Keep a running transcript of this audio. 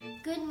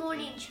Good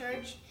morning,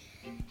 church.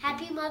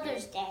 Happy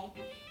Mother's Day.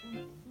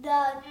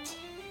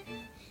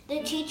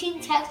 The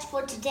teaching text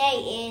for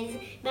today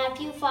is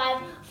Matthew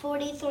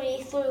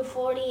 5:43 through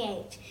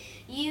 48.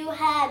 You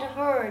had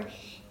heard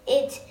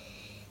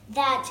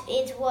that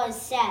it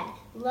was said,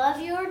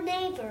 love your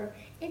neighbor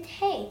and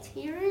hate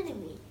your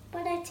enemy.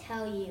 But I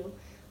tell you,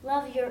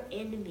 love your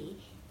enemy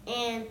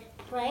and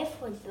pray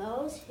for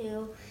those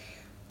who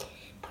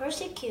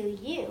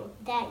persecute you,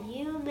 that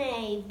you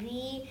may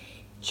be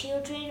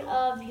children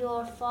of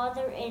your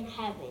Father in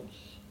heaven.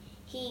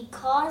 He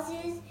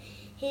causes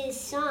his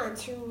sun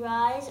to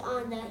rise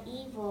on the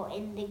evil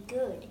and the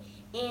good,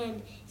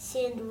 and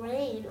send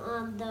rain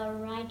on the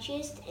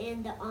righteous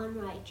and the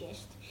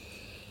unrighteous.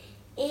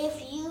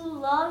 If you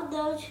love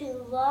those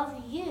who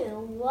love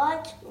you,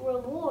 what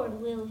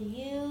reward will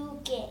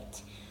you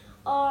get?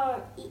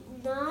 Are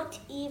not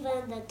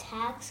even the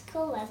tax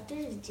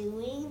collectors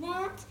doing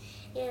that?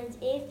 And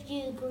if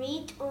you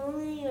greet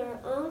only your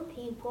own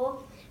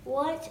people,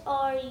 what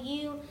are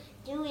you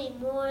doing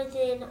more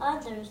than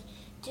others?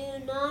 Do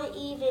not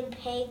even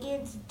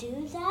pagans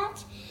do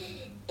that?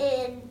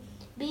 And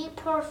be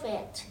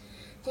perfect,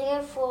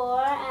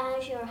 therefore,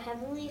 as your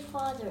heavenly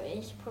Father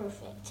is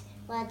perfect.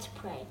 Let's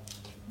pray.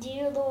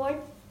 Dear Lord,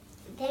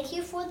 thank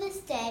you for this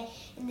day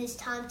and this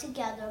time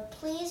together.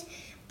 Please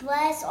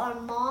bless our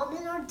mom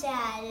and our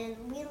dad,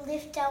 and we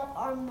lift out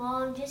our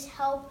mom. Just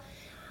help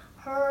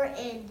her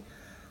and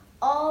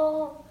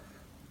all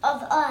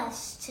of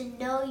us to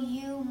know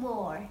you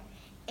more,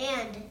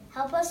 and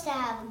help us to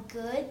have a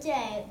good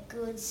day,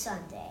 good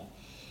Sunday.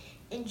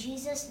 In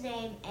Jesus'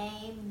 name,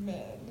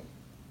 amen.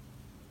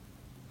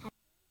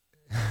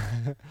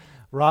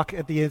 Rock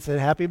at the end said,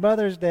 Happy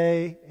Mother's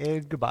Day,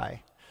 and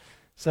goodbye.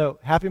 So,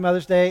 Happy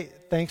Mother's Day.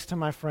 Thanks to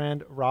my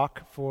friend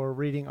Rock for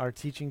reading our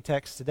teaching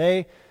text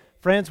today.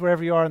 Friends,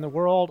 wherever you are in the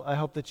world, I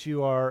hope that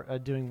you are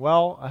doing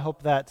well. I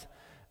hope that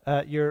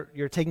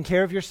you're taking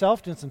care of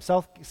yourself, doing some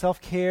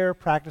self-care,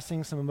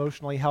 practicing some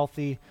emotionally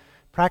healthy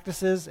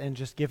practices, and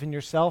just giving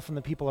yourself and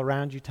the people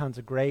around you tons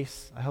of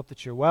grace. I hope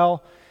that you're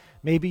well.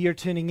 Maybe you're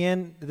tuning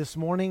in this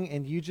morning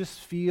and you just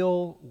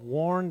feel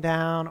worn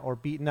down or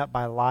beaten up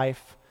by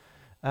life.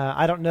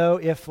 I don't know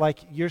if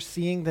you're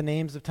seeing the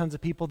names of tons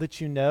of people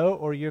that you know,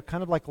 or you're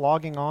kind of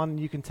logging on and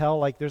you can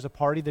tell there's a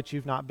party that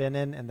you've not been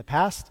in the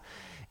past,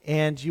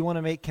 and you want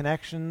to make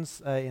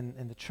connections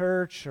in the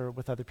church or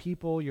with other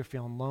people. You're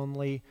feeling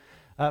lonely.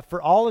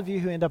 For all of you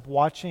who end up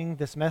watching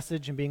this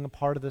message and being a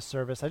part of this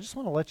service, I just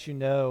want to let you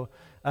know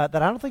that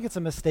I don't think it's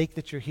a mistake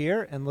that you're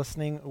here and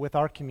listening with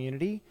our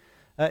community.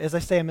 As I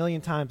say a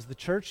million times, the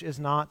church is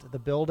not the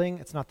building,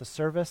 it's not the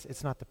service,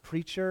 it's not the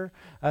preacher.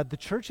 The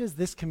church is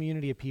this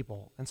community of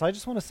people. And so I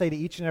just want to say to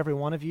each and every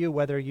one of you,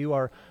 whether you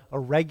are a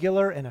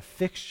regular and a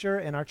fixture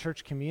in our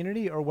church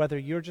community, or whether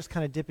you're just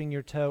kind of dipping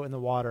your toe in the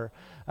water,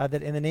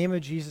 that in the name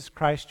of Jesus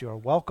Christ, you are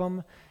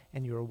welcome,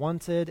 and you are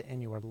wanted,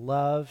 and you are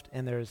loved,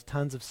 and there's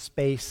tons of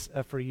space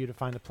for you to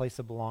find a place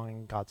of belonging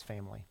in God's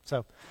family.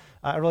 So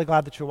I'm really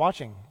glad that you're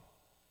watching.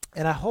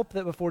 And I hope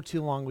that before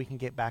too long we can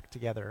get back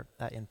together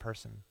in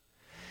person.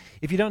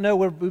 If you don't know,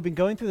 we've been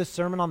going through the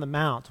Sermon on the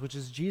Mount, which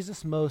is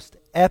Jesus' most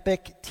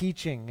epic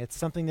teaching. It's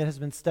something that has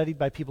been studied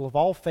by people of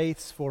all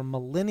faiths for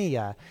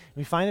millennia.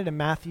 We find it in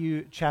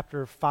Matthew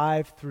chapter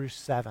 5 through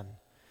 7.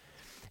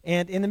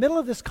 And in the middle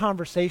of this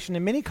conversation,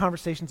 and many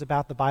conversations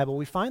about the Bible,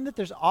 we find that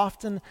there's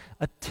often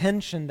a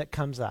tension that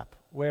comes up,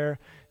 where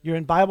you're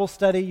in Bible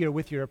study, you're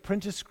with your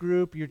apprentice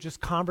group, you're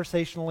just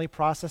conversationally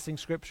processing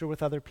Scripture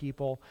with other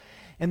people,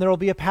 and there will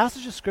be a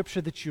passage of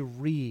Scripture that you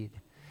read,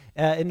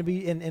 and to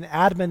be an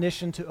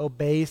admonition to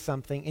obey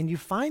something, and you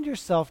find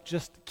yourself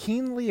just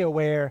keenly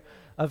aware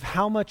of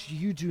how much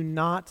you do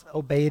not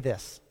obey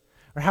this,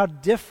 or how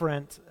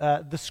different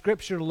the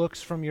Scripture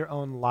looks from your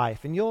own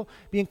life, and you'll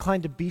be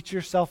inclined to beat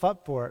yourself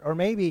up for it. Or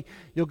maybe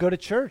you'll go to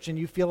church and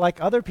you feel like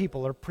other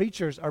people or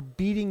preachers are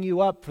beating you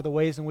up for the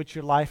ways in which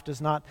your life does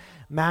not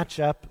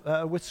match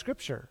up with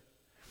Scripture.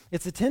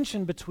 It's a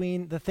tension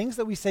between the things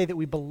that we say that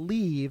we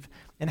believe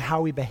and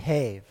how we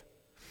behave.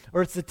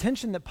 Or it's the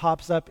tension that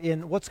pops up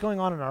in what's going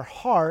on in our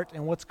heart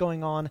and what's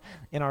going on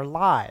in our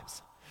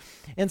lives.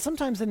 And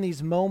sometimes in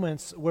these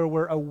moments where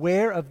we're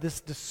aware of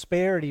this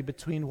disparity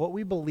between what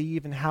we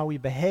believe and how we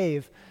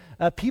behave,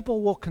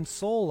 people will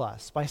console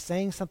us by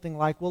saying something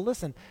like, well,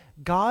 listen,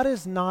 God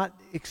is not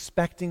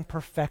expecting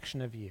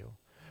perfection of you.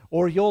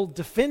 Or you'll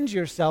defend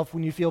yourself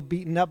when you feel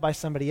beaten up by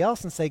somebody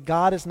else and say,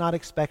 God is not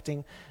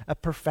expecting a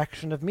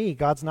perfection of me.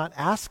 God's not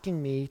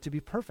asking me to be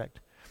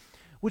perfect.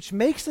 Which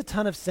makes a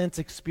ton of sense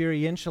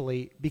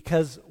experientially,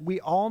 because we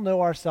all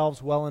know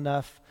ourselves well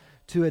enough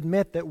to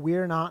admit that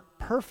we're not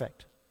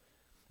perfect.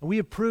 We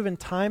have proven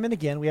time and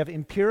again, we have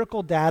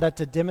empirical data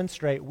to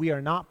demonstrate we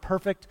are not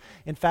perfect.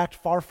 In fact,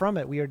 far from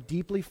it. We are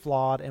deeply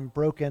flawed and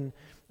broken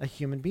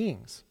human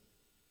beings.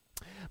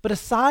 But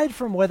aside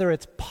from whether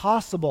it's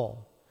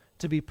possible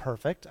to be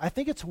perfect, I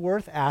think it's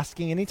worth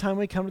asking anytime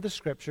we come to the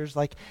Scriptures,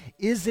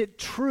 is it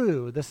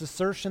true, this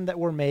assertion that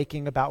we're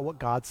making about what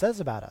God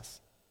says about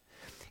us?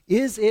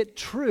 Is it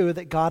true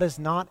that God is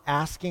not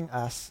asking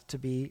us to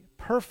be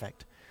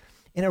perfect?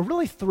 And it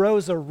really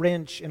throws a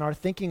wrench in our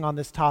thinking on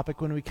this topic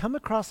when we come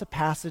across a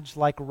passage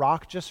like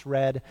Rock just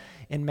read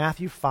in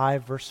Matthew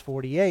 5, verse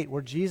 48,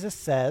 where Jesus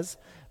says,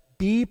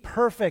 "Be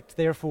perfect,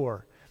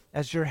 therefore,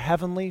 as your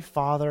heavenly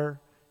Father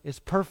is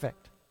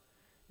perfect."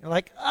 You're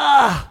like,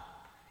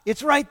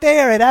 it's right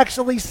there. It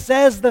actually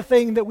says the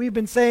thing that we've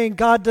been saying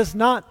God does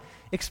not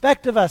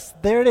expect of us.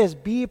 There it is,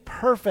 be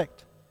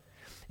perfect.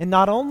 And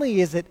not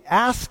only is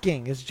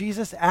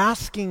Jesus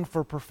asking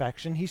for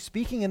perfection, he's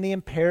speaking in the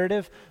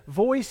imperative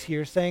voice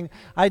here, saying,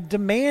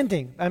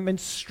 I'm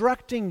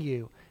instructing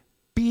you,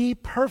 be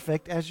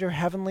perfect as your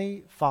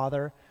heavenly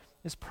Father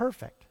is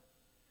perfect.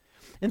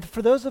 And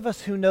for those of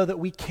us who know that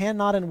we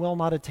cannot and will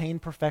not attain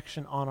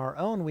perfection on our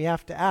own, we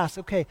have to ask,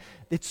 okay,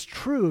 it's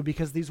true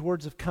because these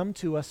words have come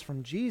to us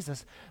from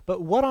Jesus,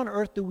 but what on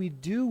earth do we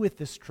do with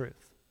this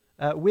truth,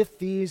 with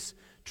these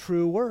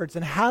true words?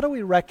 And how do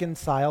we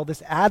reconcile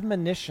this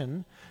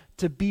admonition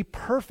to be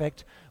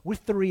perfect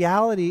with the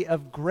reality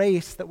of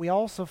grace that we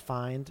also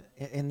find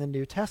in the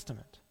New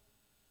Testament?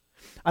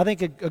 I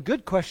think a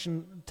good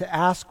question to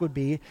ask would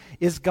be,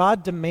 is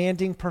God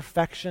demanding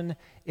perfection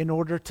in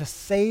order to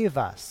save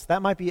us?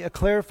 That might be a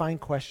clarifying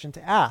question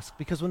to ask,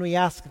 because when we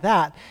ask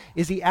that,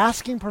 is he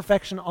asking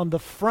perfection on the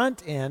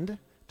front end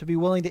to be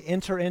willing to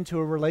enter into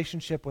a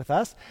relationship with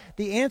us?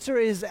 The answer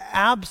is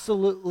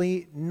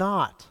absolutely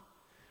not.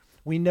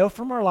 We know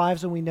from our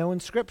lives and we know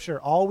in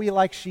Scripture, all we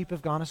like sheep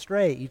have gone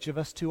astray, each of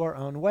us to our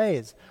own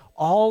ways.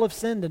 All have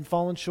sinned and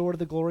fallen short of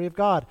the glory of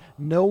God.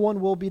 No one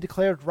will be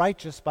declared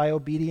righteous by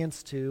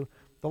obedience to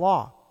the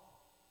law.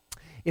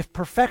 If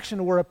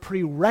perfection were a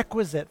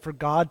prerequisite for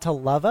God to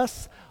love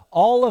us,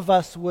 all of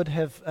us would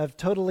have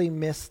totally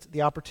missed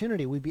the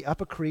opportunity. We'd be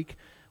up a creek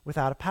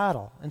without a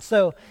paddle. And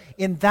so,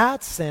 in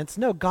that sense,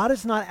 no, God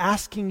is not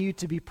asking you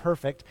to be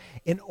perfect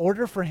in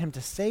order for him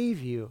to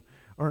save you,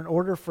 or in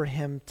order for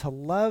him to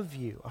love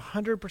you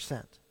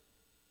 100%.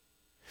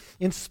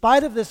 In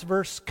spite of this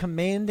verse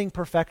commanding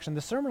perfection,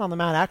 the Sermon on the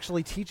Mount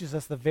actually teaches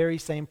us the very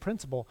same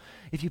principle.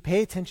 If you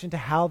pay attention to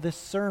how this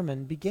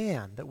sermon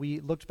began, that we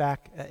looked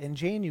back in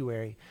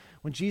January,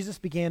 when Jesus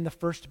began the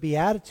first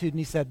beatitude, and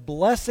he said,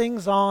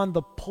 "Blessings on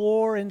the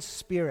poor in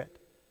spirit,"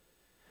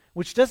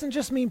 which doesn't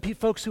just mean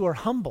folks who are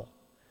humble.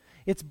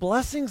 It's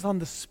blessings on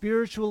the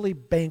spiritually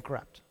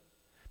bankrupt.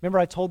 Remember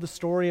I told the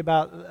story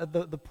about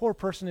the poor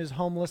person who's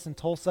homeless in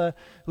Tulsa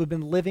who had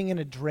been living in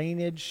a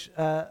drainage,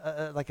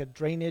 I don't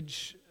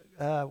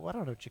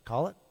know what you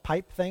call it,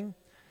 pipe thing.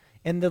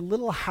 And the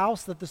little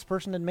house that this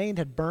person had made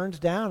had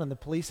burned down, and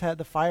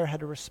the fire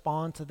had to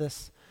respond to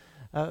this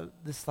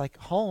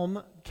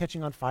home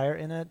catching on fire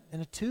in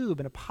a tube,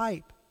 in a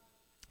pipe.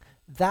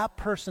 That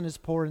person is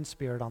poor in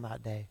spirit on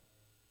that day.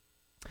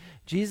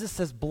 Jesus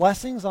says,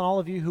 blessings on all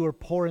of you who are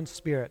poor in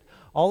spirit,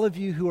 all of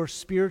you who are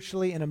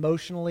spiritually and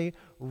emotionally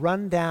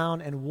run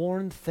down and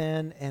worn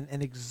thin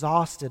and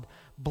exhausted.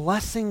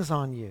 Blessings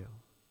on you.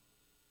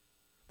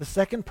 The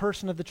second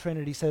person of the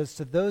Trinity says,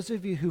 to those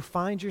of you who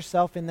find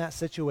yourself in that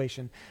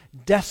situation,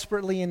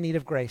 desperately in need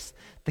of grace,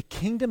 the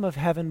kingdom of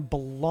heaven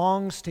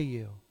belongs to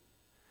you.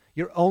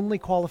 Your only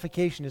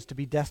qualification is to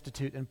be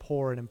destitute and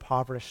poor and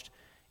impoverished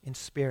in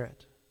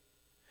spirit.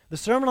 The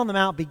Sermon on the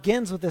Mount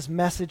begins with this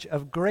message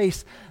of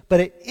grace,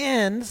 but it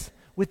ends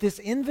with this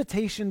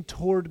invitation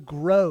toward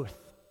growth,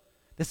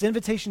 this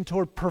invitation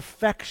toward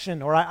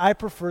perfection, or I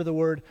prefer the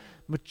word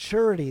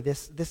maturity,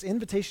 this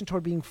invitation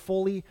toward being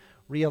fully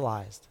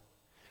realized.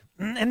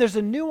 And there's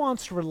a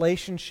nuanced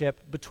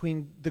relationship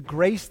between the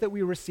grace that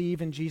we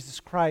receive in Jesus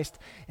Christ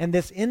and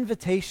this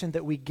invitation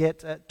that we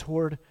get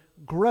toward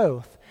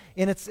growth.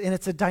 And it's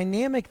a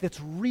dynamic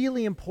that's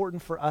really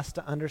important for us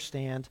to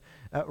understand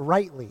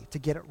rightly, to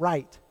get it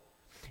right.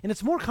 And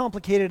it's more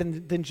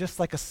complicated than just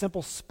like a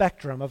simple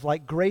spectrum of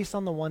like grace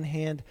on the one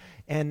hand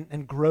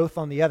and growth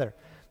on the other.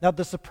 Now,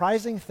 the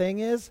surprising thing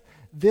is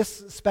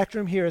this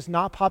spectrum here is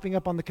not popping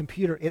up on the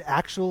computer. It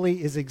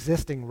actually is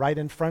existing right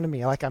in front of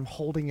me, like I'm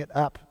holding it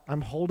up.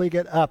 I'm holding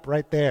it up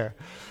right there.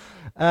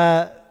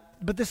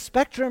 But the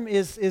spectrum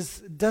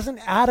doesn't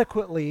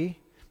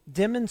adequately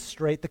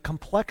demonstrate the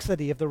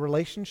complexity of the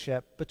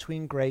relationship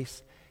between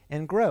grace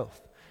and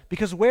growth.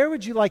 Because where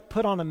would you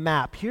put on a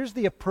map, here's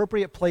the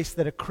appropriate place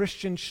that a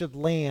Christian should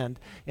land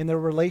in the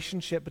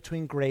relationship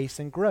between grace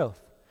and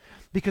growth.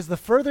 Because the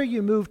further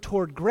you move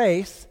toward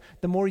grace,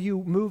 the more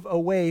you move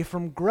away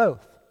from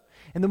growth.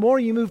 And the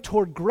more you move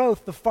toward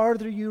growth, the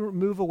farther you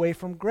move away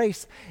from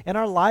grace. And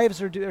our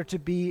lives are to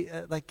be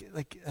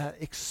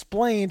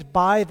explained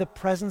by the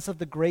presence of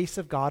the grace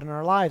of God in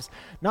our lives.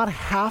 Not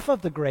half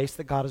of the grace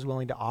that God is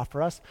willing to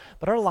offer us,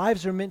 but our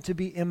lives are meant to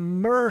be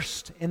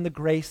immersed in the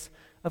grace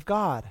of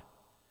God.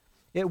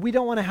 We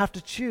don't want to have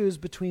to choose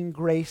between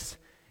grace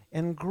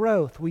and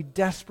growth. We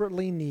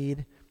desperately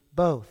need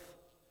both.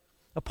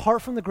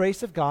 Apart from the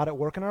grace of God at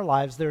work in our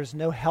lives, there is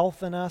no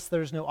health in us,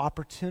 there is no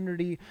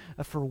opportunity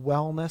for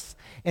wellness,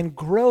 and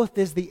growth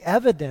is the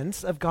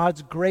evidence of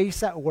God's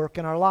grace at work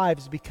in our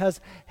lives. Because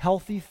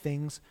healthy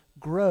things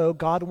grow,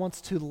 God wants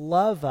to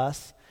love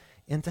us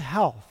into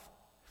health.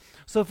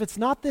 So if it's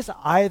not this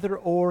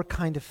either-or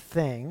kind of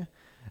thing,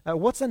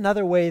 What's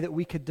another way that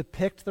we could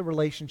depict the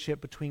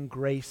relationship between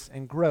grace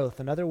and growth?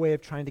 Another way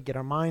of trying to get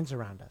our minds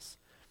around us.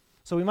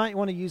 So we might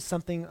want to use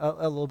something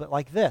a little bit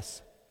like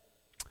this.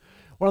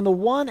 Well, on the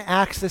one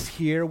axis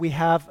here, we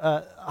have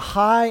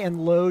high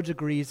and low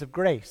degrees of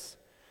grace.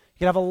 You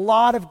can have a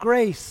lot of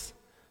grace.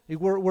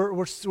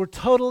 We're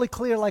totally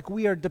clear, like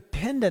we are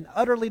dependent,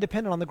 utterly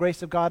dependent on the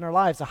grace of God in our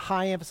lives, a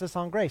high emphasis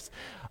on grace.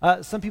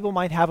 Some people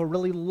might have a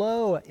really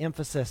low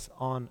emphasis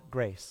on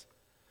grace.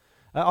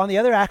 On the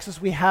other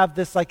axis, we have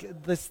this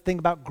thing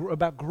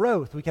about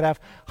growth. We could have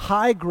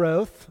high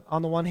growth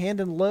on the one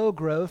hand and low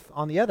growth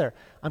on the other.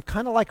 I'm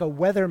kind of like a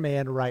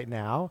weatherman right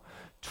now,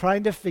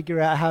 trying to figure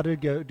out how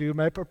to do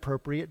my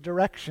appropriate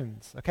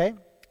directions. Okay?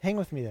 Hang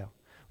with me, though.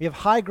 We have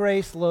high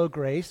grace, low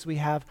grace. We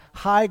have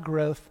high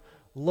growth,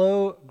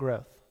 low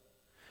growth.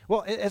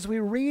 Well, as we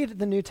read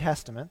the New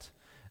Testament,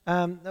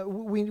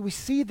 we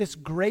see this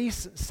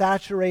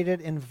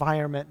grace-saturated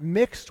environment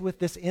mixed with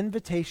this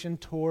invitation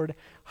toward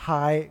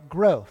high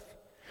growth.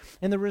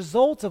 And the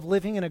result of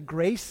living in a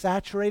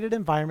grace-saturated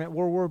environment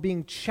where we're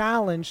being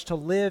challenged to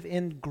live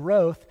in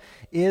growth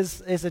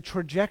is a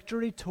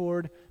trajectory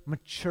toward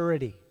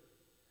maturity.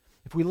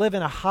 If we live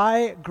in a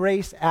high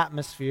grace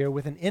atmosphere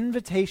with an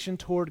invitation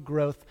toward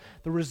growth,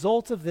 the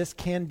result of this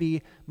can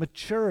be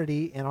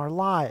maturity in our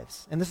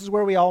lives. And this is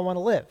where we all want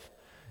to live.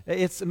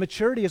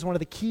 Maturity is one of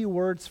the key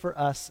words for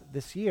us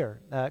this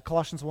year.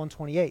 Colossians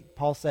 1:28,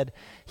 Paul said,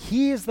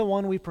 "He is the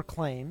one we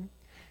proclaim,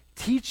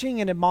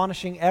 teaching and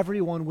admonishing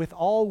everyone with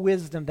all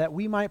wisdom, that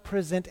we might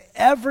present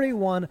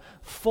everyone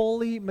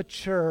fully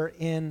mature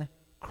in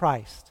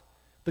Christ."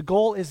 The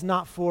goal is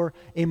not for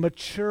a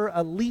mature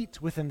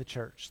elite within the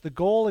church. The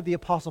goal of the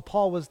Apostle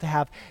Paul was to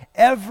have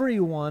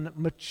everyone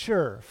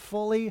mature,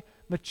 fully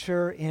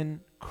mature in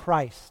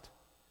Christ.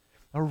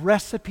 A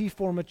recipe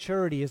for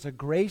maturity is a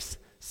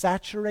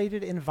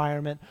grace-saturated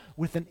environment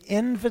with an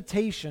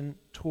invitation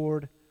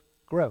toward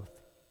growth.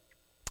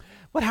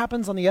 What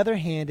happens, on the other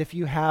hand, if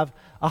you have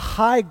a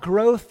high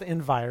growth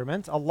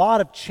environment, a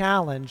lot of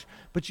challenge,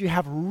 but you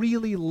have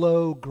really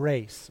low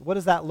grace? What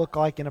does that look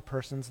like in a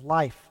person's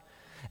life?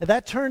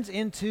 That turns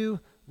into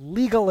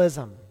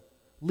legalism.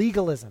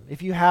 Legalism.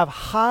 If you have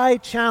high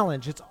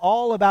challenge, it's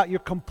all about your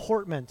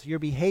comportment, your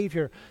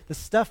behavior, the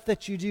stuff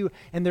that you do,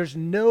 and there's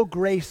no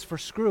grace for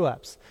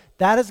screw-ups.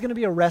 That is going to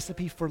be a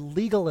recipe for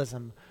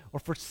legalism or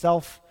for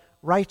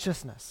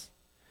self-righteousness.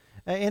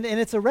 And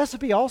it's a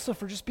recipe also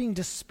for just being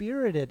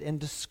dispirited and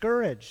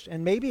discouraged.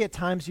 And maybe at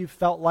times you've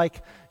felt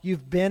like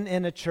you've been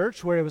in a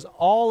church where it was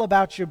all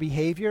about your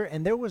behavior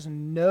and there was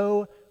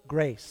no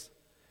grace.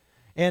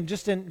 And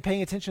just in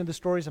paying attention to the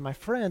stories of my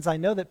friends, I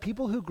know that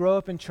people who grow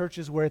up in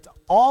churches where it's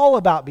all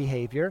about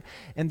behavior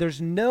and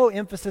there's no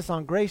emphasis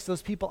on grace,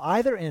 those people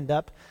either end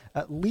up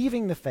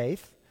leaving the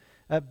faith,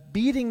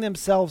 beating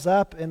themselves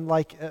up in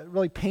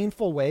really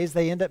painful ways.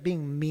 They end up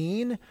being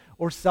mean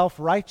or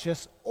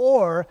self-righteous,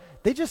 or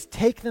they just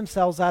take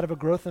themselves out of a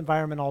growth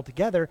environment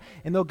altogether,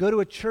 and they'll go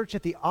to a church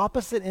at the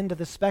opposite end of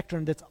the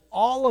spectrum that's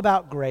all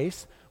about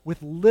grace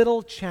with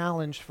little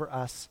challenge for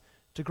us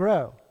to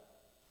grow.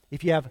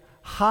 If you have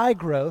high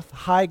growth,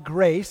 high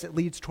grace, it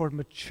leads toward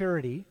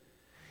maturity.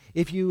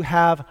 If you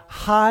have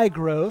high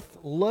growth,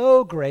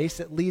 low grace,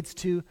 it leads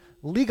to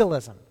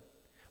legalism.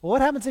 Well, what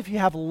happens if you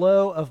have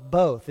low of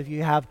both? If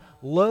you have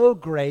low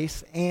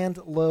grace and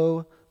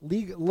low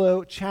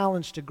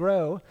challenge to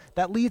grow,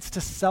 that leads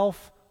to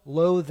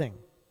self-loathing.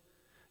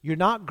 You're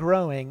not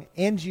growing,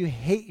 and you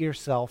hate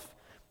yourself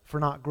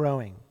for not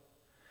growing.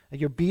 And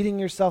you're beating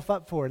yourself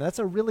up for it. And that's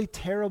a really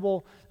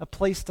terrible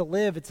place to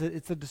live. It's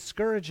a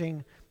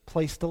discouraging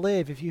place to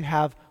live. If you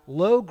have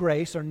low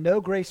grace or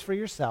no grace for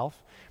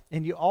yourself,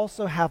 and you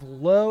also have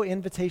low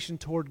invitation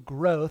toward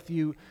growth,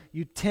 you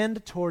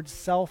tend towards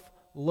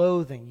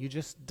self-loathing. You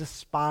just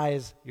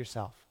despise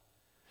yourself.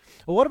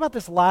 Well, what about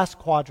this last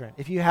quadrant?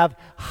 If you have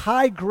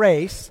high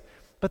grace,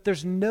 but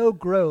there's no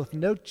growth,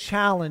 no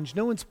challenge,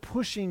 no one's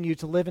pushing you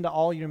to live into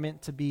all you're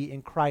meant to be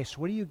in Christ.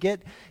 What do you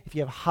get if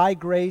you have high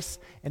grace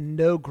and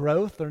no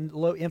growth or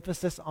low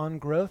emphasis on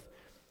growth?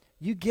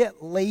 You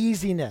get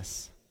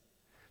laziness.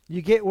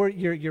 You get where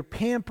you're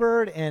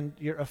pampered and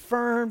you're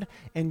affirmed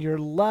and you're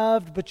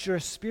loved, but you're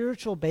a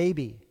spiritual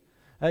baby.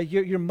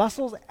 Your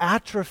muscles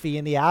atrophy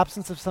in the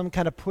absence of some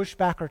kind of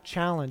pushback or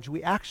challenge.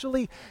 We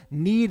actually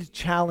need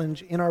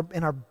challenge in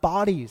our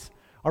bodies.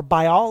 Our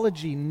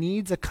biology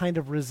needs a kind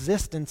of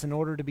resistance in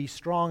order to be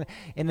strong.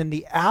 And in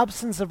the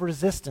absence of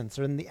resistance,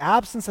 or in the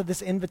absence of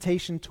this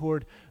invitation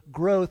toward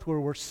growth,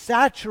 where we're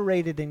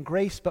saturated in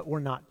grace but we're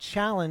not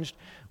challenged,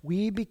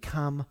 we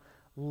become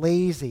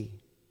lazy.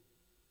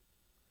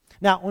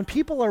 Now, when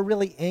people are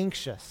really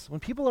anxious,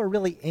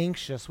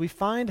 we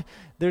find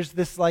there's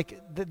this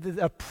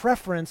a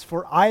preference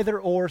for either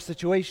or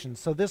situations.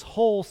 So this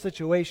whole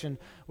situation,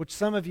 which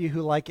some of you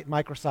who like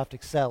Microsoft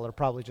Excel are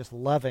probably just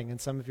loving, and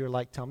some of you are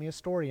like, tell me a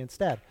story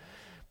instead.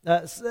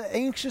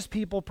 Anxious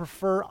people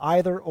prefer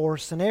either or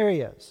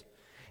scenarios.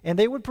 And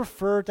they would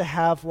prefer to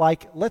have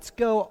let's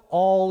go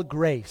all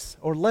grace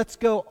or let's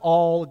go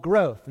all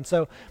growth. And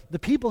so the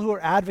people who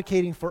are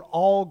advocating for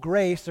all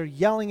grace are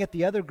yelling at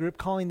the other group,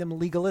 calling them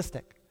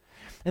legalistic.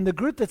 And the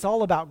group that's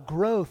all about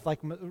growth, like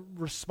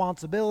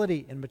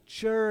responsibility and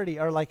maturity,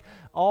 are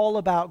all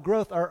about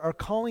growth, are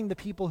calling the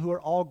people who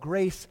are all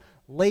grace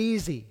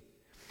lazy.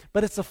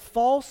 But it's a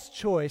false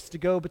choice to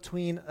go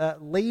between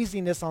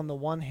laziness on the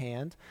one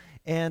hand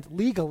and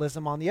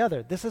legalism on the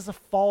other. This is a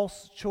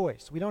false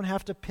choice. We don't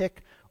have to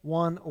pick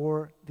one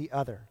or the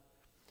other.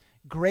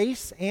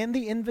 Grace and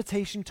the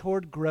invitation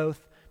toward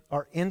growth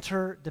are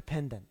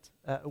interdependent.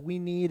 We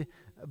need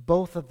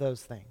both of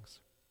those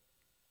things.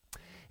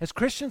 As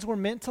Christians, we're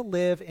meant to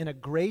live in a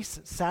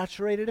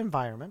grace-saturated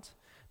environment,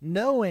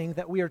 knowing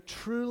that we are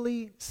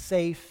truly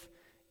safe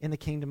in the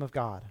kingdom of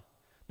God,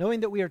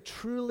 knowing that we are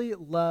truly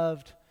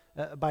loved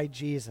by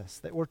Jesus,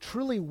 that we're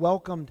truly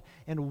welcomed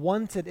and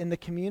wanted in the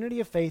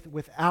community of faith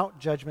without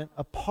judgment,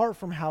 apart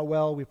from how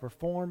well we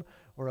perform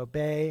or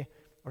obey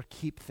or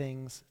keep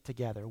things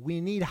together. We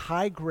need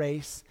high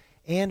grace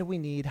and we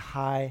need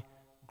high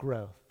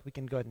growth. We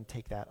can go ahead and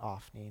take that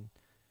off, Neen.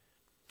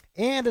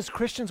 And as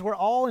Christians, we're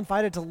all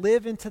invited to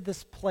live into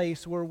this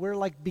place where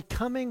we're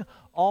becoming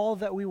all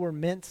that we were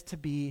meant to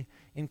be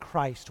in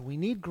Christ. We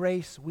need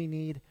grace, we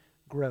need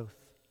growth.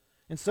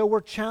 And so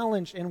we're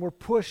challenged and we're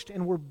pushed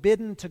and we're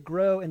bidden to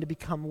grow and to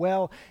become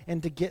well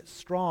and to get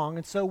strong.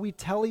 And so we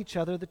tell each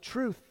other the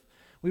truth.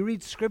 We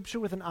read Scripture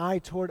with an eye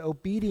toward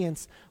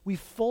obedience. We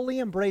fully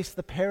embrace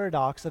the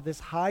paradox of this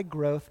high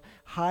growth,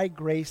 high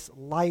grace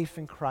life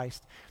in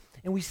Christ.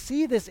 And we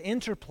see this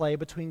interplay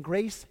between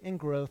grace and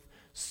growth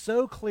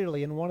so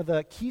clearly in one of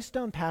the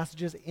keystone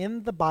passages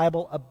in the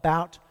Bible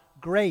about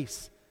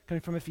grace,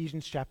 coming from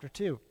Ephesians chapter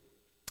 2,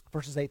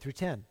 verses 8 through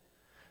 10.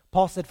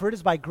 Paul said, "For it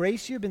is by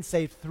grace you have been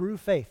saved through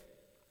faith,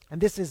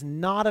 and this is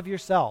not of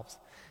yourselves.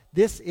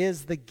 This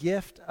is the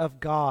gift of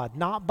God,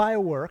 not by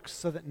works,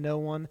 so that no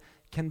one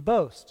can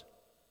boast.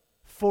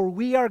 For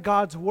we are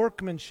God's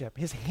workmanship,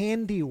 his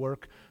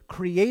handiwork,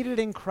 created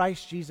in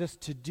Christ Jesus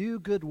to do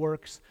good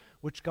works,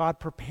 which God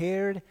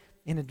prepared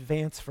in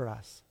advance for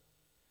us.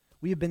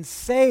 We have been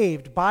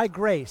saved by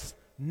grace,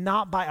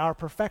 not by our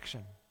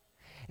perfection.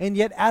 And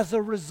yet, as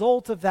a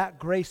result of that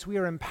grace, we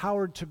are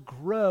empowered to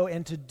grow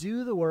and to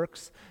do the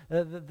works,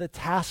 the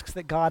tasks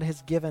that God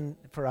has given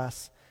for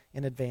us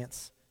in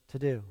advance to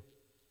do."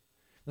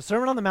 The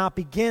Sermon on the Mount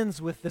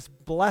begins with this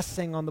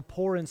blessing on the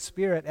poor in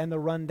spirit and the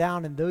run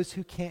down and those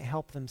who can't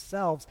help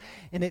themselves.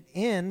 And it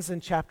ends in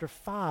chapter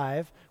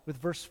 5 with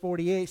verse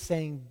 48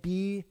 saying,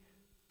 "Be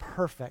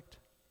perfect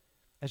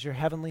as your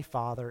heavenly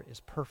Father is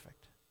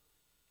perfect."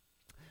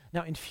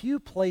 Now, in few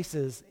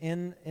places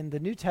in the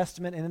New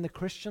Testament and in the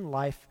Christian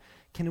life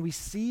can we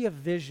see a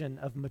vision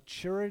of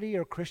maturity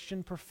or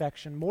Christian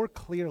perfection more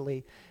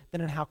clearly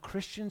than in how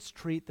Christians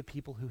treat the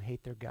people who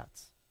hate their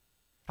guts,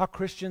 how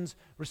Christians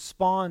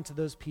respond to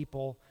those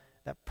people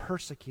that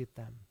persecute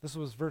them. This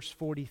was verse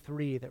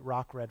 43 that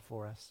Rock read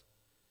for us.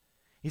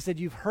 He said,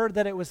 "You've heard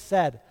that it was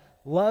said,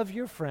 love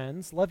your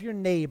friends, love your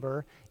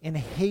neighbor, and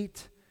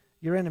hate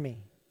your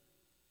enemy."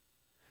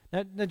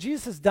 Now,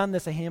 Jesus has done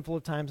this a handful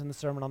of times in the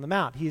Sermon on the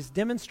Mount. He's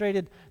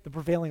demonstrated the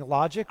prevailing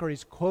logic, or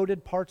he's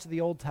quoted parts of the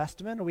Old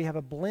Testament, or we have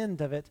a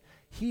blend of it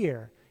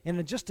here. And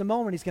in just a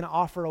moment, he's going to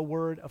offer a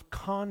word of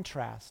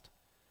contrast.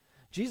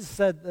 Jesus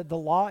said that the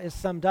law is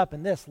summed up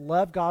in this: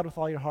 love God with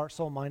all your heart,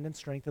 soul, mind, and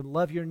strength, and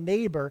love your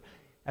neighbor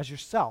as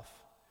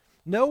yourself.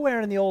 Nowhere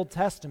in the Old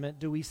Testament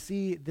do we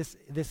see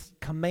this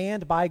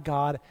command by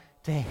God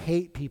to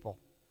hate people,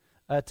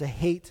 to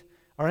hate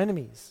our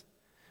enemies.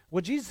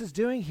 What Jesus is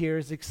doing here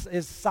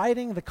is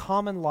citing the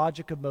common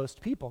logic of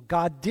most people.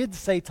 God did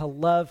say to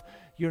love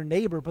your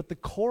neighbor, but the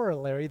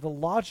corollary, the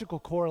logical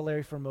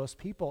corollary for most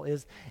people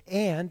is,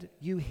 and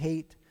you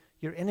hate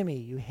your enemy.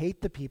 You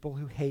hate the people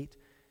who hate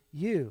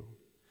you.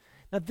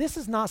 Now, this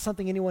is not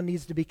something anyone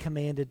needs to be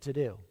commanded to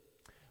do.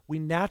 We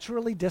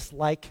naturally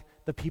dislike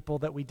the people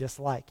that we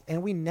dislike,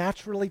 and we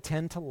naturally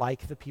tend to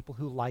like the people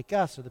who like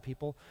us or the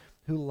people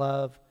who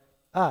love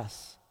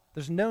us.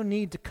 There's no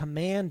need to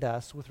command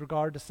us with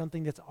regard to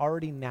something that's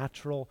already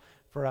natural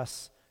for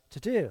us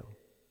to do.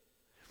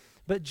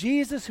 But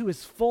Jesus, who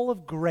is full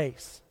of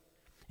grace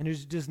and who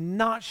does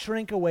not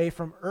shrink away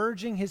from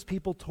urging his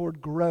people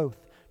toward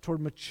growth,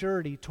 toward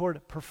maturity,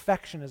 toward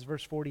perfection, as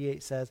verse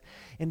 48 says,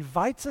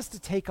 invites us to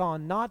take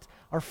on not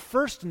our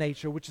first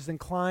nature, which is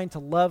inclined to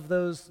love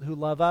those who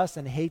love us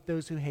and hate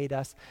those who hate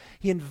us.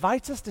 He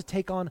invites us to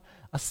take on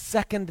a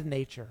second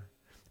nature,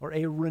 or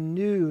a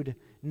renewed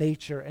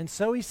nature. And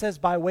so he says,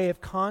 by way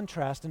of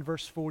contrast in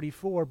verse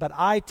 44, "But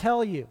I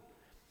tell you,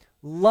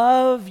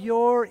 love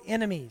your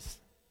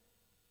enemies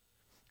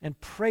and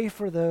pray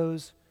for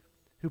those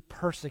who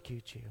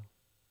persecute you."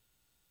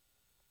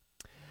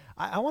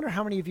 I wonder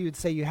how many of you would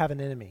say you have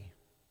an enemy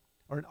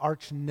or an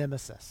arch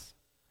nemesis.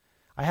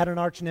 I had an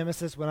arch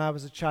nemesis when I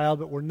was a child,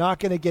 but we're not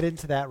going to get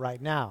into that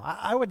right now.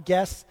 I would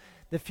guess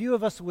the few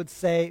of us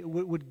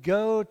would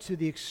go to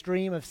the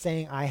extreme of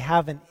saying, I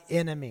have an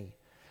enemy.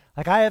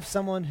 Like I have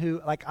someone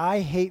who, I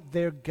hate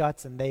their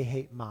guts and they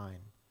hate mine.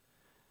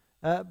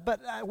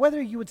 But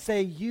whether you would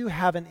say you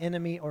have an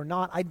enemy or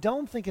not, I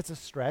don't think it's a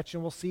stretch,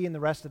 and we'll see in the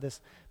rest of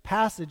this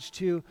passage,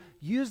 to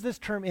use this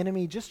term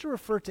enemy just to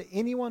refer to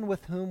anyone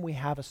with whom we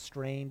have a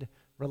strained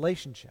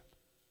relationship.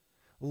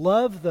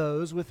 Love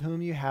those with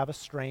whom you have a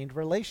strained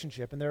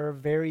relationship, and there are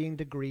varying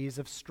degrees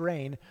of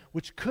strain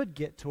which could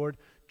get toward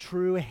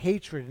true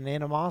hatred and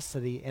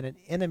animosity and an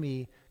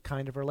enemy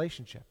kind of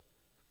relationship.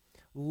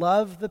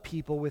 Love the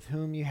people with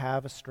whom you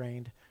have a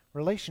strained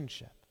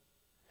relationship.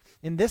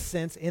 In this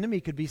sense, enemy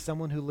could be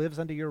someone who lives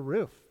under your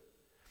roof.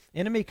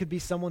 Enemy could be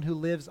someone who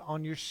lives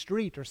on your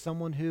street, or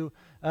someone who,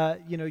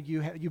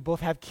 you both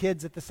have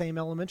kids at the same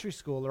elementary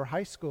school or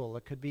high school.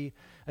 It could be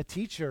a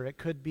teacher. It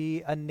could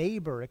be a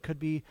neighbor. It could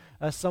be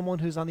someone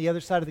who's on the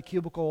other side of the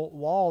cubicle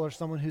wall, or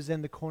someone who's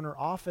in the corner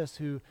office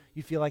who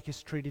you feel like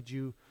has treated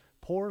you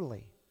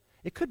poorly.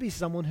 It could be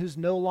someone who's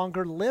no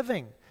longer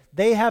living.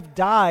 They have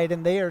died,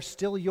 and they are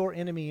still your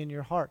enemy in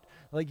your heart.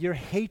 Like your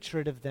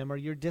hatred of them or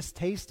your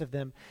distaste of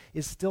them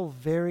is still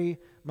very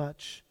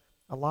much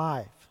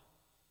alive.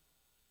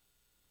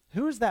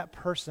 Who is that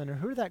person, or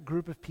who would that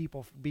group of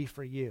people be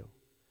for you?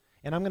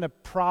 And I'm going to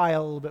pry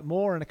a little bit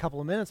more in a couple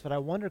of minutes, but I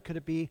wonder, could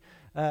it be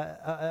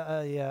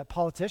a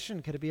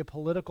politician? Could it be a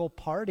political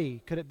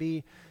party? Could it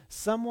be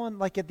someone,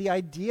 like the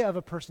idea of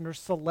a person or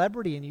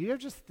celebrity, and you have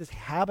just this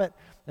habit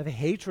of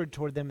hatred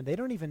toward them, and they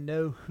don't even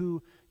know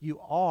who you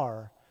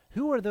are?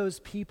 Who are those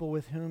people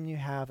with whom you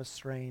have a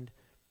strained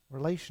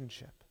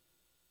relationship?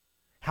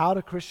 How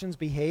do Christians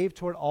behave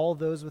toward all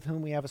those with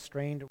whom we have a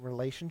strained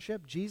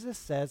relationship? Jesus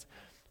says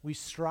we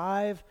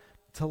strive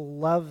to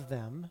love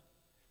them,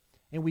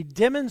 and we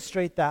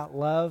demonstrate that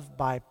love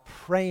by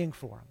praying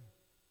for them.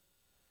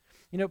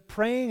 You know,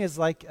 praying is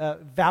like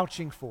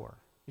vouching for.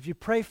 If you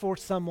pray for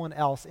someone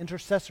else,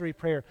 intercessory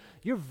prayer,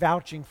 you're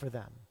vouching for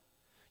them.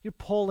 You're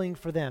pulling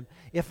for them.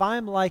 If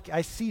I'm like,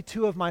 I see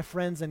two of my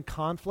friends in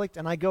conflict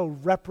and I go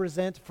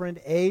represent friend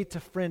A to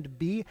friend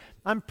B,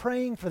 I'm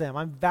praying for them.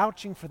 I'm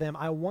vouching for them.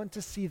 I want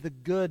to see the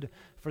good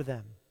for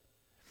them.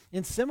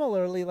 And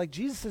similarly, like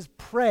Jesus says,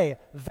 pray,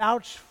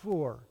 vouch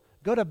for,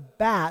 go to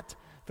bat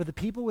for the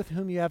people with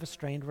whom you have a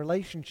strained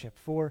relationship,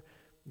 for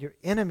your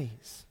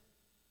enemies.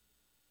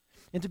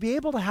 And to be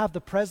able to have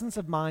the presence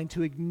of mind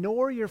to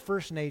ignore your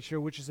first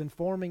nature, which is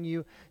informing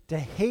you to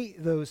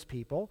hate those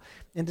people,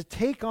 and to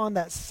take on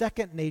that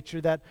second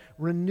nature, that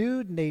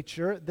renewed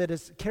nature that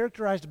is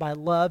characterized by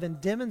love and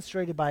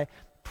demonstrated by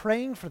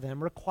praying for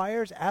them,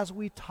 requires, as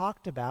we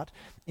talked about,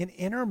 an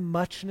inner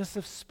muchness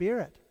of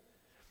spirit.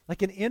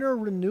 Like an inner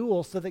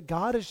renewal, so that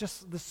God is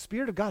just, the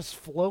Spirit of God is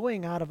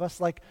flowing out of us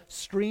like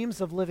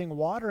streams of living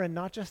water, and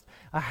not just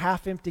a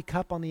half-empty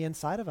cup on the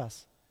inside of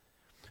us.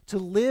 To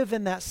live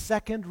in that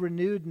second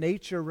renewed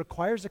nature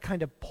requires a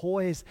kind of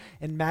poise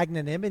and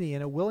magnanimity,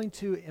 and a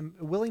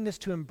willingness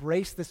to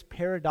embrace this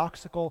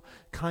paradoxical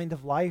kind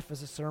of life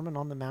as a Sermon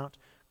on the Mount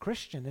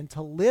Christian. And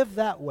to live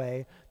that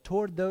way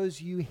toward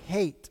those you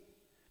hate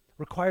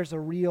requires a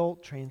real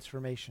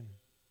transformation.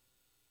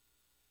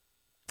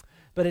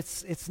 But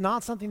it's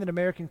not something that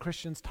American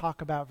Christians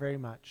talk about very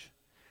much.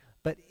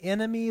 But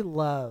enemy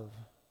love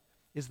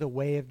is the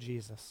way of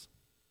Jesus.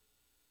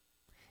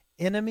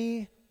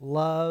 Enemy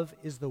love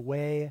is the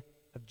way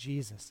of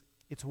Jesus.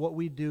 It's what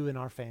we do in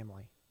our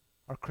family,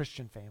 our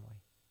Christian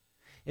family.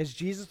 As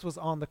Jesus was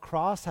on the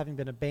cross, having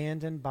been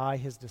abandoned by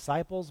his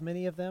disciples,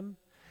 many of them,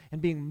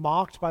 and being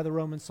mocked by the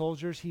Roman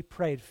soldiers, he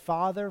prayed,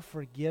 "Father,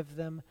 forgive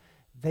them.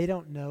 They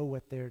don't know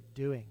what they're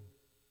doing."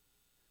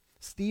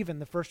 Stephen,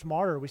 the first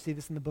martyr, we see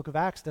this in the book of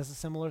Acts, does a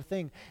similar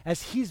thing.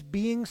 As he's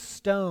being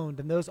stoned,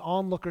 and those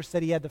onlookers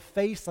said he had the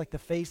face like the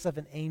face of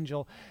an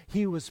angel,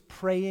 he was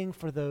praying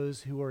for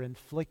those who were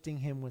inflicting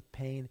him with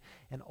pain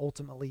and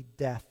ultimately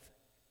death.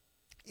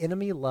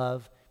 Enemy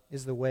love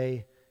is the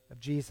way of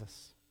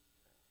Jesus.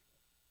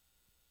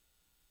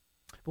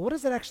 But what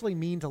does it actually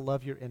mean to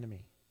love your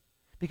enemy?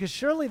 Because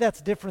surely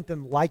that's different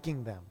than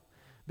liking them.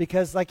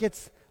 Because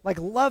it's like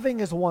loving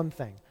is one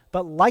thing.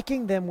 But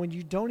liking them when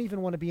you don't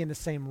even want to be in the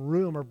same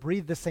room or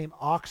breathe the same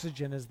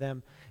oxygen as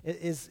them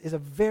is a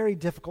very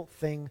difficult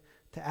thing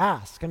to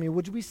ask. I mean,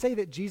 would we say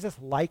that Jesus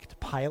liked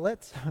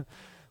Pilate?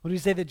 Would we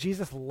say that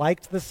Jesus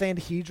liked the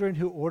Sanhedrin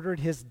who ordered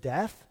his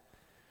death?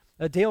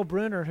 Dale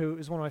Bruner, who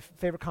is one of my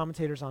favorite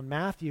commentators on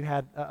Matthew,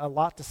 had a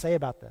lot to say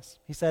about this.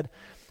 He said,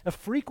 "A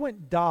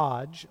frequent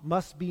dodge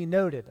must be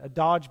noted," a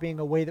dodge being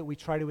a way that we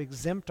try to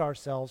exempt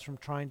ourselves from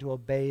trying to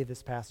obey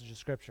this passage of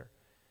Scripture.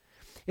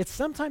 It's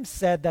sometimes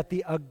said that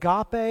the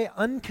agape,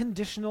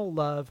 unconditional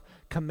love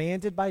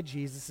commanded by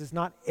Jesus is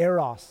not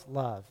eros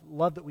love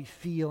that we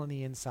feel on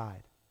the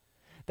inside.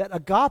 That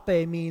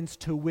agape means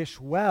to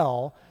wish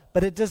well,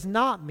 but it does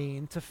not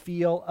mean to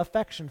feel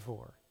affection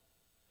for.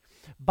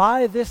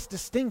 By this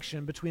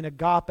distinction between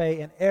agape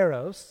and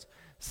eros,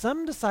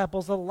 some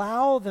disciples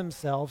allow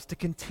themselves to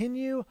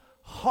continue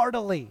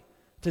heartily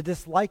to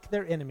dislike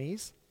their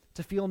enemies,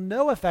 to feel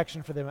no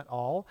affection for them at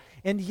all,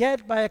 and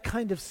yet by a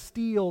kind of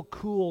steel,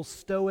 cool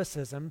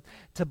stoicism,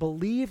 to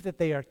believe that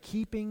they are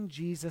keeping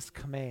Jesus'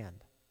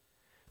 command.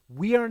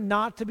 We are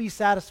not to be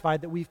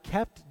satisfied that we've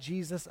kept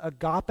Jesus'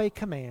 agape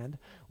command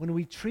when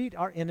we treat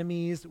our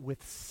enemies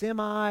with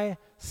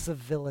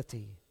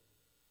semi-civility,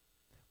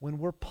 when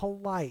we're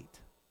polite,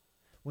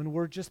 when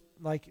we're just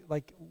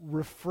like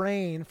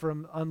refrain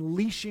from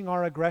unleashing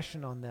our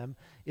aggression on them.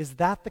 Is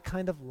that the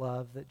kind of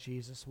love that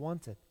Jesus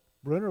wanted?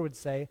 Bruner would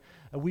say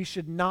we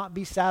should not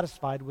be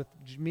satisfied with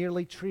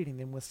merely treating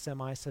them with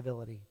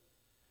semi-civility.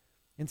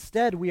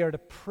 Instead, we are to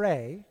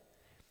pray,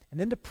 and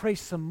then to pray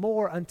some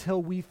more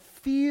until we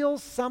feel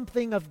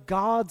something of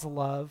God's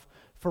love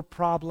for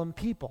problem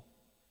people.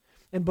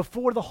 And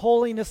before the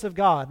holiness of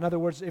God, in other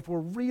words, if we're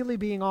really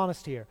being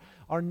honest here,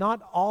 are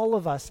not all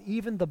of us,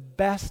 even the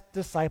best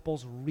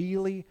disciples,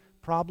 really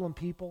problem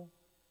people?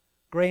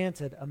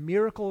 Granted, a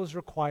miracle is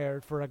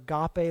required for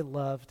agape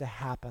love to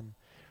happen,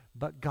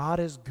 but God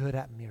is good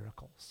at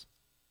miracles.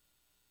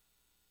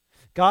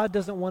 God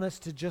doesn't want us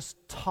to just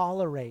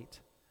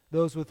tolerate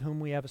those with whom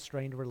we have a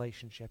strained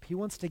relationship. He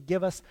wants to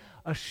give us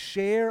a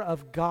share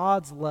of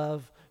God's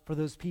love for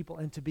those people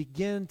and to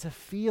begin to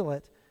feel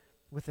it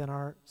within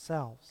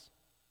ourselves.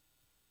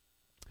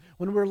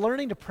 When we're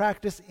learning to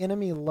practice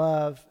enemy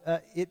love,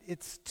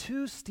 it's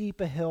too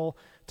steep a hill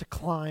to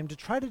climb to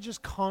try to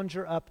just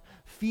conjure up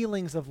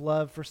feelings of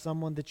love for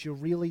someone that you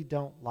really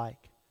don't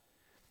like.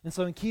 And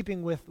so in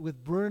keeping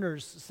with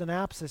Bruner's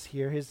synopsis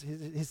here,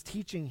 his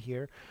teaching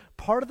here,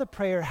 part of the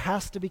prayer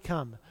has to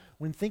become,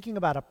 when thinking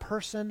about a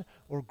person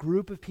or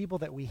group of people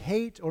that we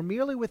hate or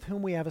merely with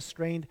whom we have a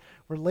strained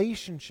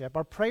relationship,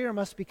 our prayer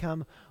must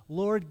become,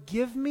 Lord,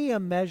 give me a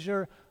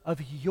measure of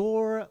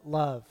your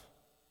love.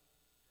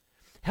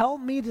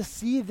 Help me to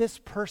see this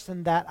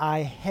person that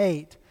I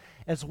hate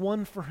as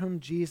one for whom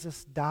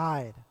Jesus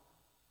died.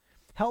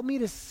 Help me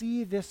to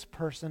see this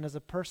person as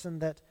a person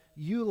that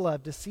you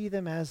love, to see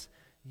them as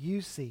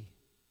you see.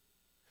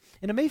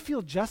 And it may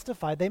feel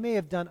justified. They may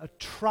have done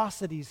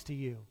atrocities to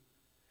you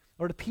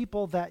or to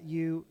people that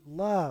you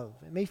love.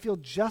 It may feel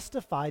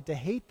justified to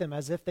hate them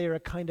as if they are a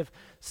kind of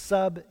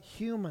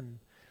subhuman.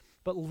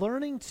 But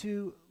learning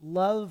to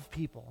love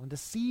people and to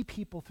see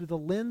people through the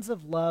lens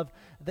of love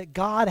that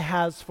God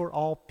has for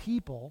all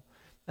people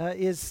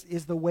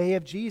is the way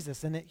of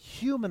Jesus. And it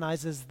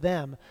humanizes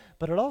them,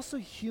 but it also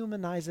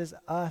humanizes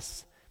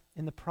us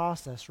in the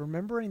process,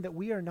 remembering that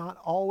we are not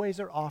always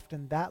or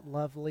often that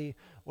lovely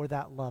or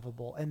that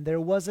lovable. And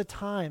there was a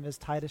time, as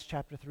Titus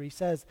chapter 3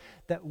 says,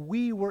 that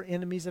we were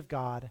enemies of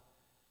God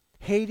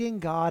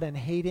and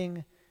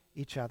hating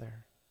each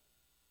other.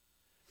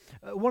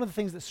 One of the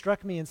things that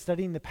struck me in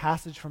studying the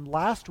passage from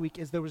last week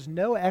is there was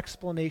no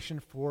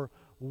explanation for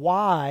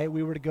why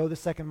we were to go the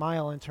second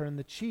mile and turn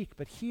the cheek.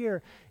 But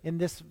here in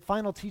this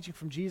final teaching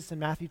from Jesus in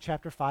Matthew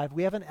chapter 5,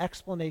 we have an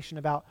explanation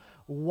about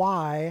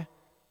why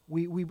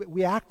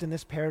we act in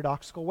this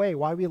paradoxical way,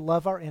 why we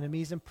love our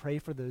enemies and pray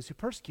for those who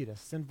persecute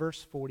us. It's in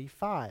verse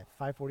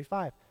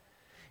 545.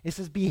 It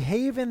says,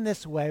 behave in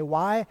this way.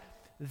 Why?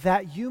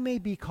 That you may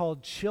be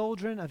called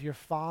children of your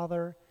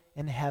Father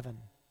in heaven.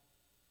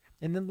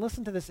 And then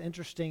listen to this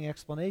interesting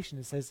explanation.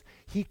 It says,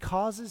 he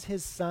causes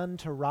his sun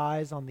to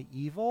rise on the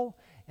evil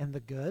and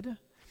the good,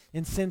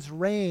 and sends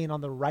rain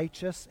on the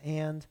righteous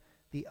and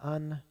the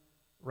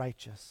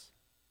unrighteous.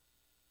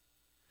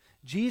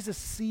 Jesus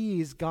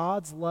sees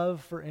God's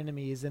love for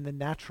enemies in the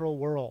natural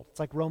world. It's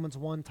like Romans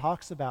 1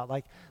 talks about,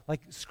 like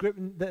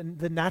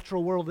the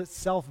natural world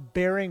itself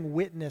bearing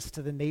witness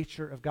to the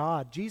nature of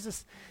God.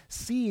 Jesus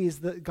sees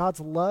God's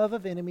love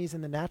of enemies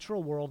in the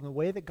natural world in the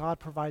way that God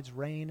provides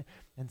rain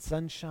and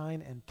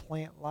sunshine and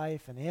plant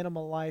life and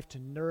animal life to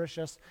nourish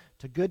us,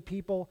 to good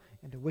people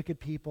and to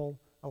wicked people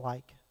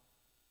alike.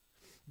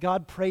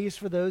 God prays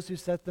for those who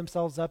set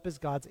themselves up as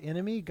God's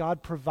enemy.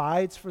 God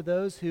provides for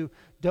those who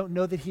don't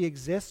know that he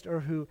exists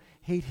or who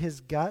hate his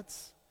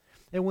guts.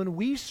 And when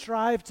we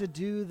strive to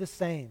do the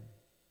same,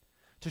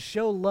 to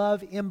show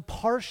love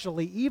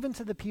impartially, even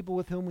to the people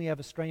with whom we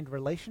have a strained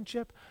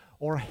relationship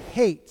or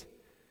hate,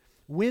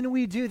 when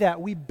we do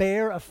that, we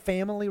bear a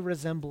family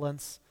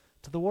resemblance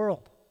to the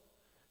world.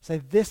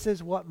 Say, this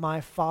is what my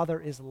Father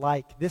is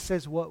like. This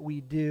is what we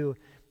do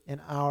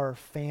in our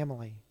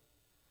family.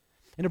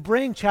 And to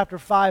bring chapter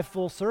 5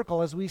 full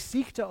circle, as we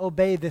seek to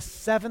obey this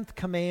seventh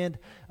command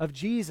of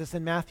Jesus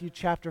in Matthew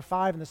chapter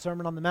 5 in the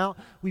Sermon on the Mount,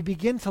 we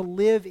begin to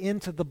live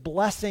into the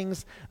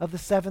blessings of the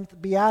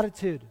seventh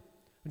beatitude.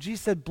 When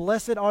Jesus said,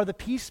 blessed are the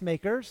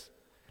peacemakers,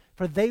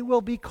 for they will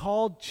be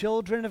called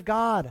children of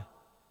God.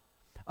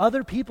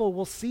 Other people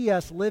will see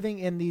us living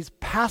in these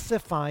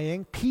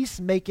pacifying,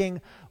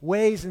 peacemaking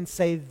ways and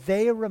say,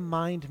 they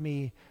remind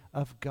me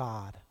of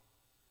God,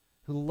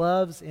 who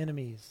loves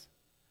enemies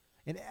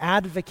and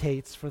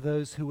advocates for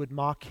those who would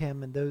mock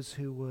him and those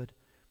who would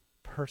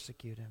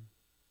persecute him.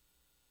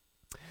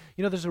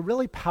 You know, there's a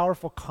really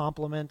powerful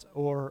compliment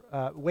or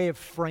way of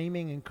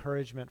framing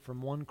encouragement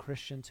from one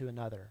Christian to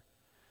another.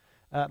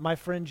 My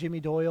friend Jimmy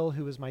Doyle,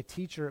 who was my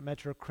teacher at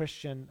Metro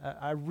Christian,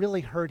 I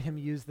really heard him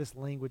use this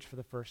language for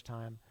the first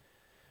time.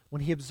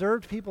 When he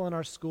observed people in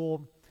our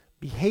school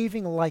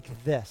behaving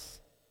like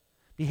this,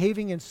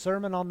 behaving in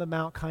Sermon on the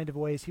Mount kind of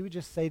ways, he would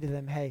just say to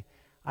them, hey,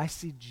 I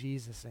see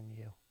Jesus in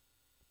you.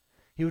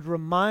 He would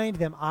remind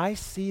them, I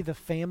see the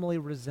family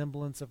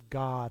resemblance of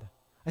God.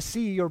 I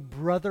see your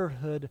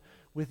brotherhood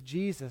with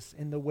Jesus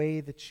in the way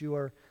that you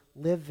are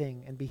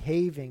living and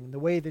behaving, the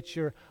way that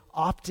you're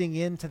opting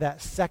into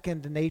that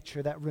second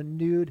nature, that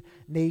renewed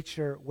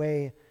nature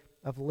way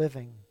of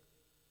living.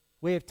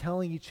 Way of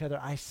telling each other,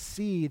 I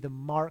see the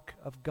mark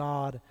of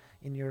God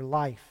in your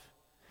life.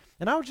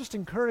 And I would just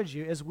encourage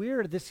you, as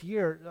we're this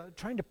year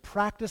trying to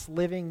practice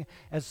living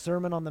as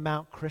Sermon on the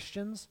Mount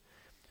Christians,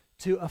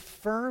 to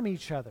affirm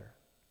each other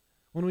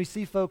when we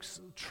see folks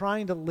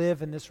trying to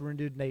live in this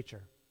renewed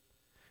nature.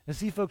 And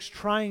see folks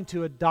trying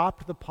to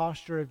adopt the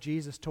posture of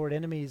Jesus toward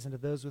enemies and to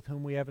those with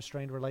whom we have a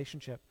strained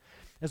relationship.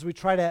 As we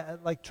try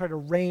to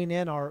rein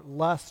in our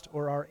lust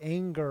or our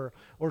anger,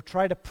 or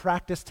try to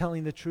practice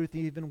telling the truth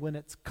even when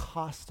it's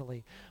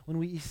costly. When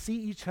we see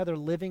each other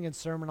living in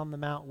Sermon on the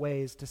Mount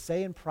ways, to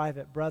say in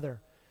private,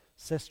 brother,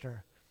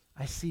 sister,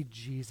 I see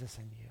Jesus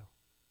in you.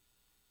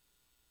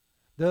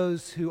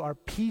 Those who are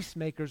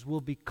peacemakers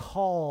will be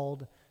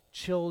called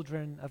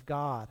children of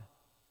God.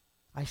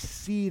 I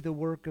see the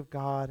work of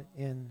God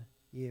in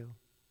you.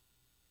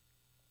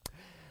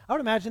 I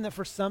would imagine that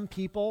for some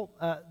people,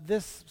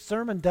 this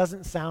sermon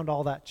doesn't sound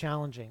all that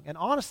challenging. And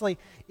honestly,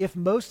 if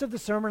most of the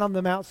Sermon on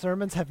the Mount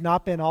sermons have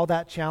not been all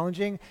that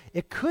challenging,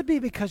 it could be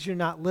because you're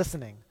not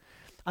listening.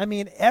 I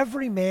mean,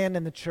 every man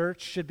in the church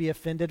should be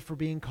offended for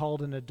being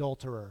called an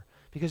adulterer.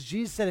 Because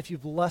Jesus said if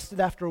you've lusted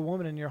after a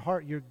woman in your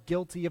heart, you're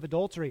guilty of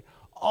adultery.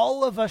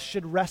 All of us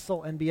should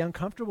wrestle and be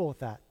uncomfortable with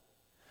that.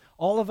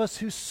 All of us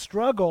who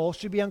struggle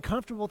should be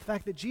uncomfortable with the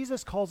fact that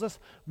Jesus calls us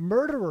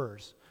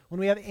murderers when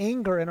we have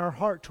anger in our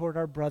heart toward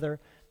our brother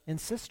and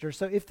sister.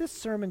 So if this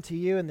sermon to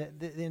you and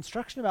the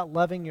instruction about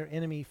loving your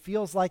enemy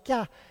feels like,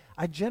 yeah,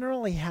 I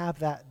generally have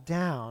that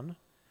down,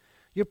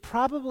 you're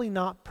probably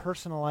not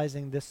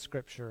personalizing this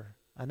scripture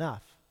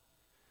enough.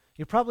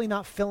 You're probably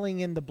not filling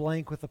in the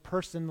blank with a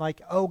person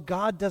like, oh,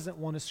 God doesn't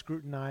want to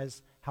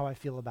scrutinize how I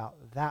feel about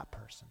that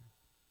person.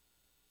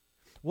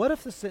 What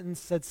if the sentence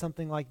said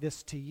something like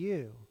this to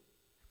you?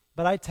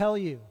 But I tell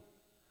you,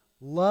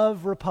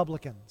 love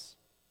Republicans.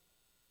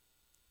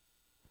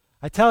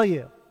 I tell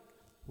you,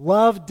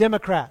 love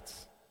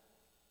Democrats.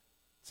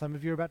 Some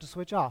of you are about to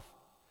switch off.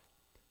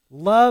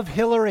 Love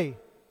Hillary.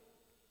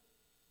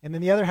 And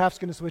then the other half's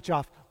going to switch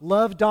off.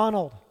 Love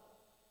Donald.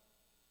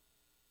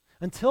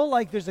 Until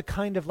there's a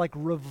kind of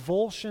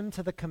revulsion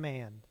to the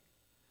command,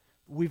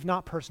 we've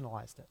not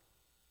personalized it.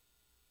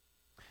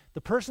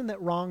 The person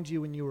that wronged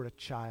you when you were a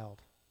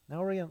child,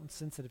 now we're in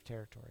sensitive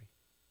territory.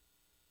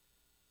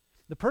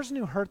 The person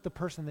who hurt the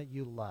person that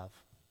you love,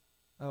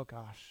 oh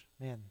gosh,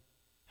 man,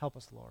 help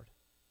us, Lord.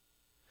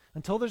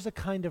 Until there's a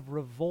kind of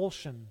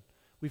revulsion,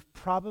 we've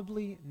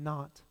probably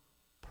not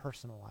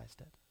personalized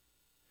it.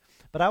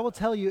 But I will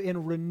tell you,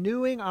 in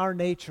renewing our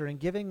nature and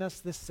giving us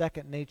this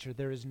second nature,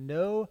 there is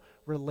no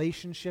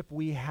relationship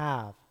we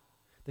have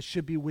that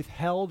should be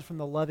withheld from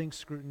the loving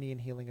scrutiny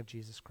and healing of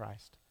Jesus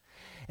Christ.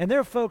 And there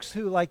are folks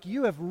who, like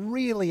you, have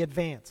really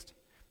advanced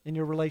in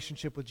your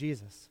relationship with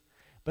Jesus.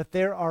 But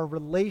there are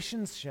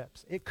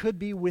relationships. It could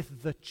be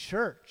with the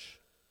church.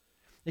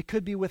 It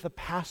could be with a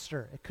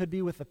pastor. It could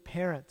be with a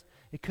parent.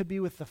 It could be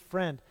with a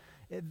friend.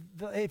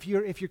 If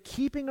you're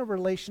keeping a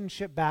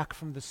relationship back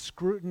from the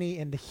scrutiny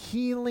and the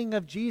healing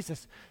of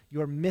Jesus,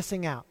 you're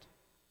missing out.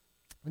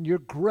 And your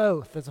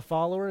growth as a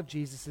follower of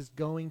Jesus is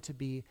going to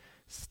be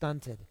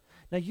stunted.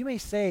 Now you may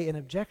say in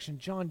objection,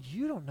 John,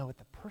 you don't know what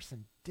the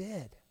person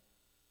did.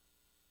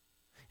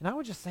 And I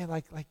would just say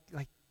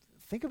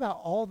think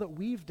about all that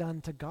we've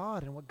done to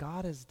God and what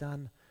God has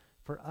done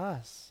for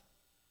us.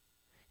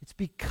 It's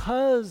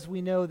because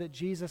we know that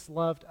Jesus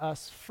loved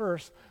us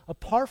first,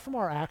 apart from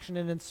our action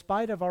and in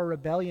spite of our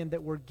rebellion,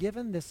 that we're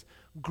given this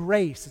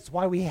grace. It's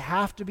why we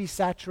have to be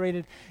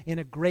saturated in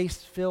a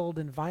grace-filled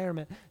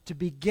environment to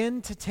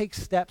begin to take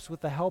steps with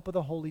the help of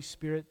the Holy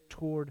Spirit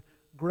toward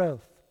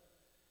growth.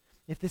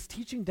 If this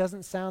teaching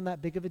doesn't sound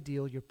that big of a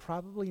deal, you're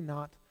probably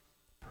not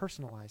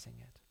personalizing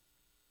it.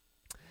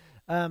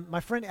 My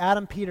friend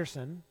Adam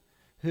Peterson,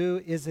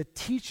 who is a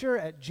teacher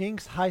at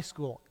Jenks High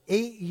School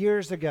 8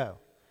 years ago,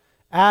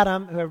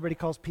 Adam, who everybody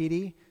calls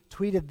PD,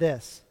 tweeted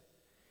this.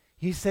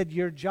 He said,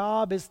 your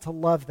job is to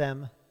love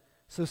them,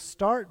 so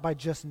start by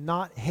just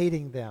not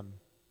hating them.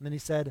 And then he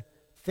said,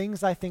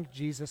 things I think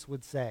Jesus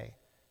would say.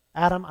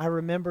 Adam, I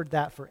remembered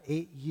that for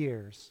 8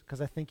 years because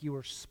I think you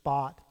were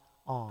spot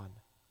on.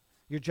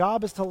 Your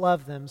job is to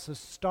love them, so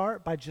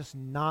start by just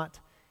not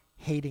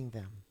hating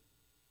them.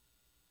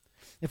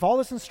 If all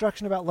this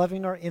instruction about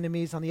loving our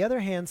enemies, on the other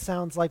hand,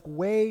 sounds like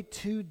way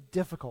too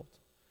difficult,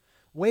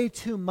 way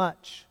too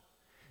much,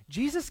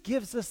 Jesus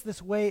gives us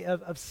this way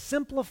of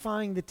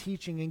simplifying the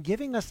teaching and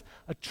giving us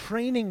a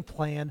training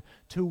plan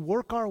to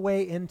work our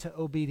way into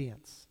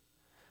obedience.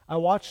 I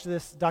watched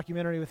this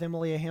documentary with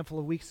Emily a handful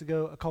of weeks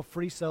ago called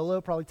Free Solo.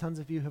 Probably tons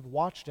of you have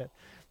watched it.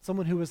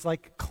 Someone who was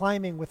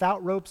climbing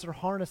without ropes or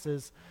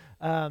harnesses.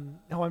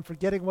 I'm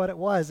forgetting what it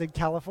was, in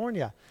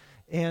California.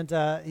 And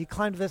he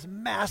climbed this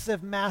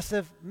massive,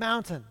 massive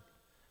mountain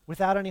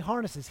without any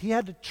harnesses. He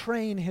had to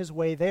train his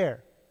way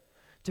there.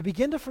 To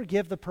begin to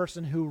forgive the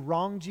person who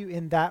wronged you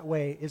in that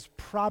way is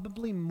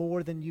probably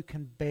more than you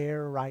can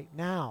bear right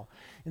now.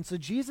 And so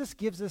Jesus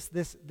gives us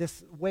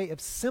this way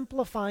of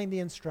simplifying the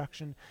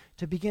instruction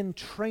to begin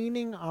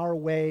training our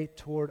way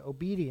toward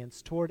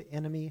obedience, toward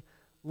enemy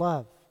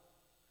love.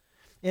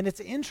 And it's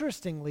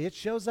interestingly, it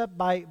shows up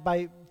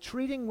by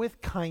treating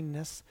with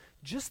kindness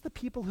just the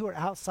people who are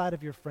outside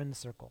of your friend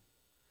circle.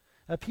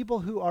 People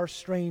who are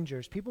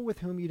strangers, people with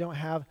whom you don't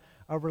have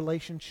a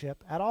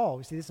relationship at all.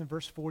 We see this in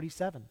verse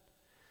 47.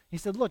 He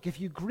said, look, if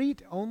you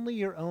greet only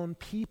your own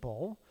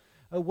people,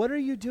 what are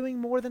you doing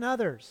more than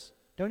others?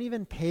 Don't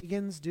even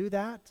pagans do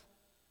that?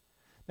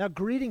 Now,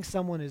 greeting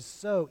someone is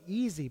so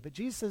easy, but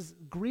Jesus says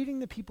greeting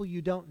the people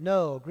you don't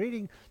know,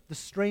 greeting the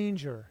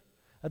stranger,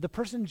 the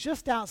person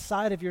just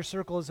outside of your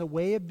circle is a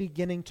way of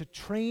beginning to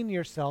train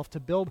yourself to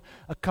build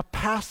a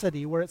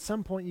capacity where at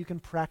some point you can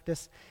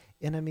practice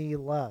enemy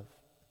love.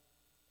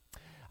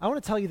 I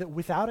want to tell you that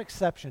without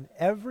exception,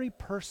 every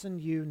person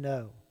you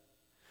know,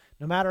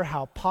 no matter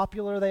how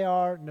popular they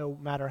are, no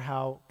matter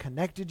how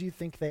connected you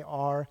think they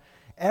are,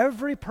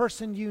 every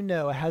person you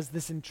know has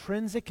this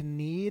intrinsic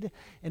need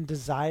and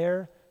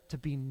desire to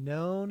be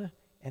known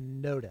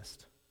and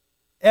noticed.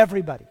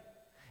 Everybody.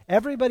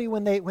 Everybody,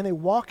 when they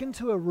walk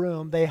into a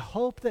room, they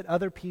hope that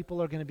other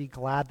people are going to be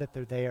glad that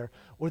they're there,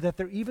 or that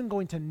they're even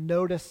going to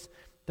notice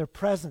their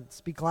presence,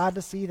 be glad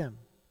to see them.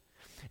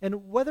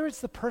 And whether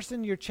it's the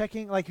person you're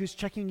checking, like who's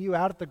checking you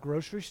out at the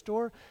grocery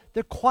store,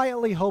 they're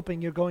quietly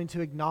hoping you're going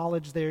to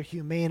acknowledge their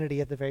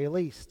humanity at the very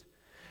least.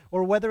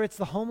 Or whether it's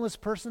the homeless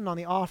person on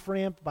the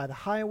off-ramp by the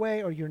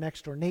highway, or your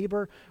next-door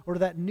neighbor, or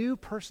that new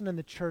person in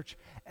the church,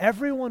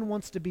 everyone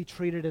wants to be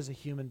treated as a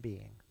human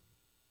being.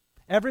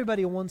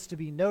 Everybody wants to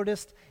be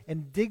noticed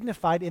and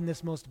dignified in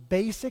this most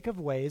basic of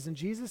ways, and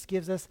Jesus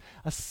gives us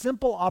a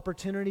simple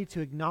opportunity to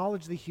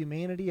acknowledge the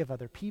humanity of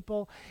other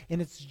people,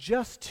 and it's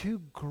just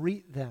to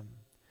greet them.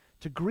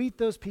 To greet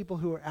those people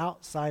who are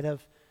outside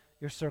of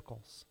your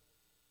circles.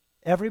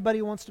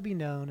 Everybody wants to be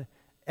known.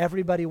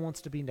 Everybody wants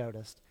to be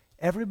noticed.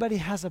 Everybody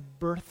has a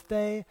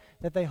birthday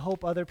that they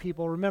hope other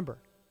people remember.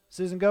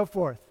 Susan, go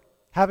forth.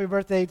 Happy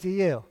birthday to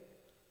you.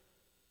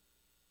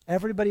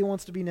 Everybody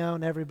wants to be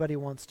known. Everybody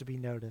wants to be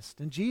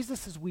noticed. And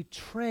Jesus, as we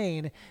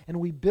train and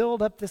we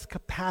build up this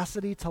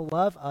capacity to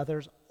love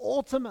others,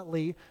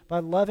 ultimately by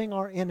loving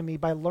our enemy,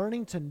 by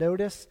learning to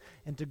notice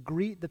and to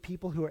greet the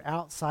people who are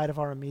outside of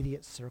our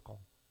immediate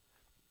circle.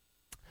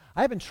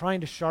 I've been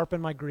trying to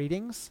sharpen my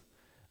greetings.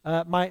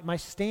 My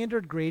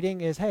standard greeting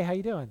is, hey, how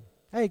you doing?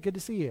 Hey, good to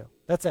see you.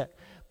 That's it.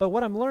 But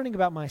what I'm learning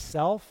about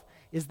myself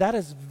is that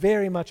is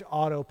very much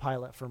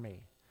autopilot for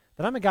me.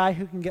 That I'm a guy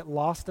who can get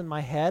lost in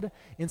my head,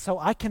 and so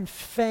I can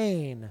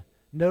feign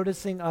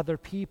noticing other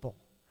people,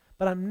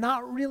 but I'm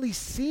not really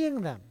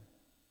seeing them.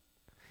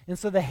 And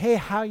so the hey,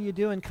 how you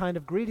doing kind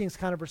of greetings,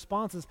 kind of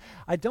responses,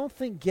 I don't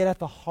think get at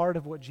the heart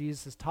of what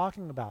Jesus is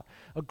talking about.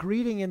 A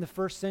greeting in the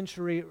first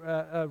century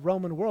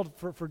Roman world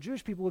for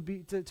Jewish people would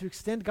be to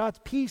extend God's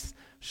peace,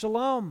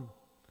 shalom.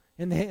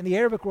 In the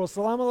Arabic world,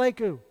 salam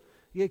alaikum.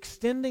 You're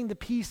extending the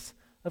peace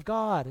of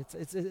God.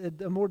 It's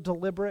a more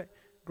deliberate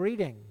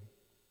greeting.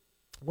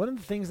 One of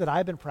the things that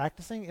I've been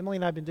practicing, Emily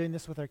and I have been doing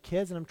this with our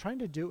kids, and I'm trying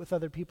to do it with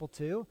other people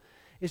too,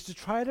 is to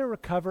try to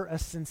recover a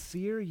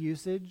sincere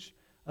usage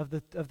of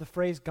the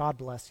phrase "God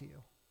bless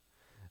you."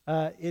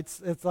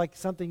 It's like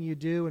something you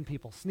do when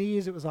people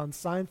sneeze. It was on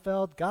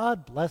Seinfeld.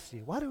 God bless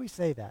you. Why do we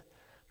say that?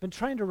 I've been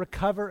trying to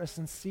recover a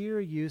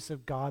sincere use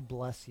of God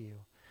bless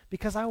you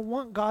because I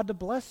want God to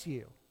bless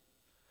you.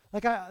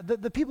 Like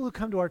the people who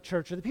come to our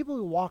church or the people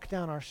who walk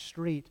down our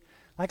street,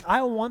 like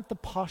I want the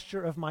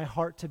posture of my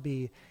heart to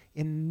be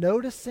in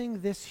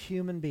noticing this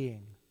human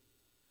being.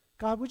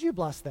 God, would you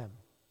bless them?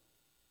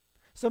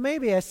 So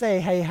maybe I say,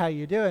 hey, how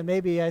you doing?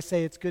 Maybe I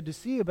say it's good to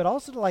see you, but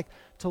also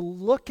to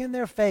look in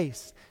their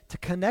face, to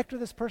connect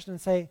with this person and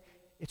say,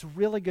 it's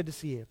really good to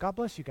see you. God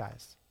bless you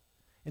guys.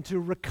 And to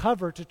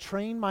recover, to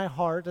train my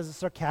heart as a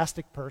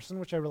sarcastic person,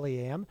 which I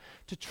really am,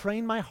 to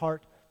train my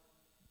heart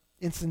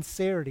in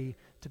sincerity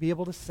to be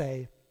able to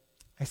say,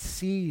 I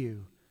see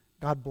you.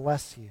 God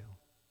bless you.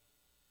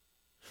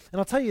 And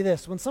I'll tell you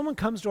this, when someone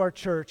comes to our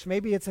church,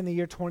 maybe it's in the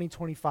year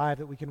 2025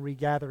 that we can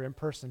regather in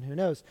person, who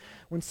knows?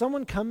 When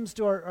someone comes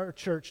to our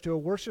church, to a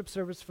worship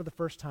service for the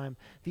first time,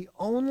 the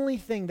only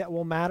thing that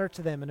will matter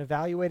to them in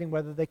evaluating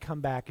whether they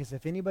come back is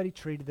if anybody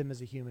treated them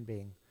as a human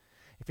being.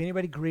 If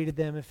anybody greeted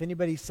them, if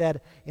anybody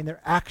said in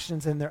their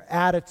actions and their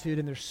attitude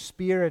and their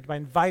spirit by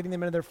inviting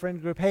them into their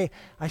friend group, hey,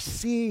 I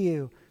see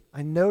you,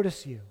 I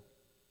notice you.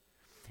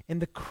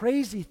 And the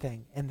crazy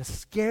thing and the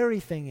scary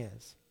thing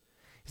is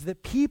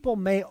that people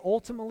may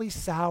ultimately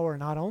sour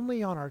not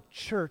only on our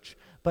church,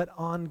 but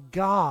on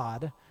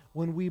God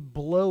when we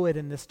blow it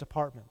in this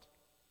department.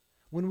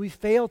 When we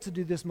fail to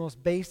do this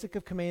most basic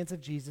of commands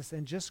of Jesus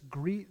and just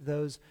greet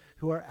those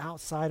who are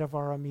outside of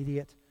our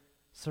immediate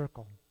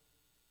circle.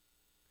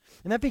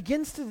 And that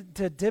begins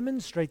to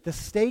demonstrate the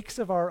stakes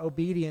of our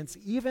obedience,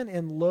 even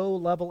in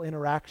low-level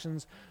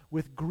interactions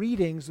with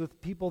greetings with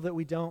people that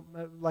we don't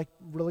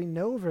really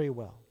know very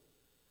well.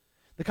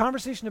 The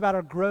conversation about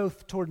our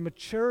growth toward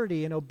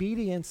maturity and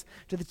obedience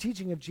to the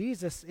teaching of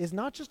Jesus is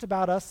not just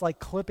about us like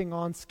clipping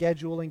on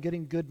schedule and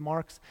getting good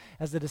marks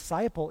as a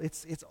disciple.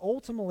 It's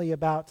ultimately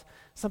about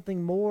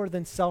something more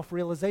than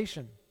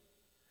self-realization.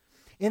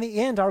 In the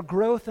end, our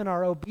growth and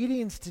our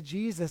obedience to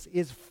Jesus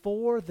is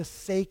for the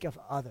sake of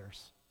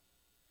others.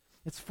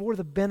 It's for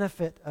the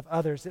benefit of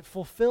others. It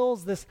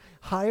fulfills this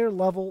higher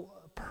level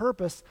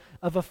purpose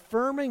of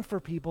affirming for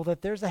people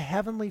that there's a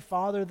heavenly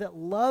Father that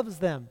loves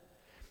them.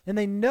 And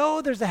they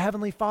know there's a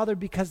heavenly Father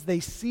because they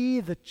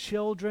see the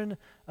children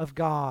of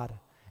God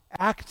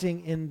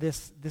acting in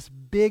this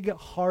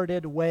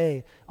big-hearted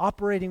way,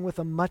 operating with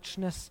a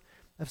muchness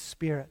of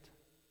spirit.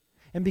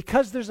 And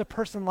because there's a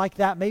person like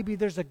that, maybe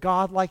there's a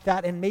God like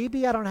that, and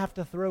maybe I don't have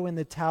to throw in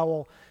the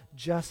towel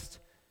just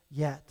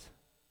yet.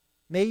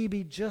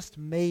 Maybe, just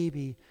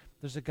maybe,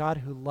 there's a God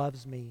who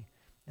loves me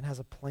and has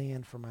a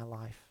plan for my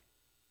life.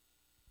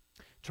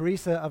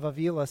 Teresa of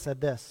Avila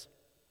said this.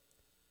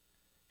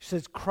 She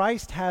says,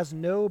 Christ has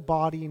no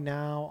body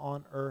now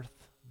on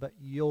earth but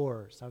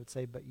yours. I would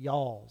say, but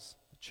y'all's,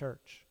 the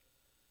church.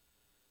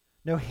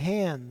 No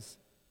hands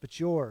but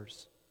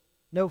yours.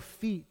 No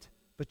feet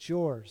but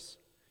yours.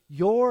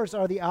 Yours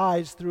are the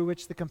eyes through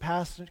which the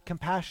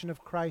compassion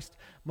of Christ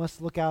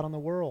must look out on the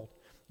world.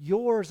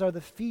 Yours are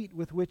the feet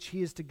with which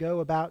he is to go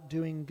about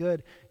doing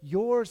good.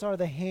 Yours are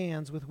the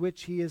hands with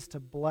which he is to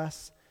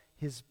bless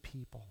his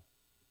people.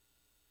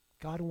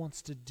 God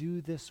wants to do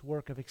this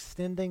work of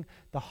extending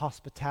the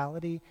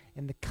hospitality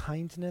and the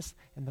kindness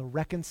and the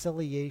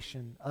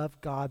reconciliation of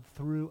God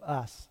through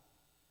us.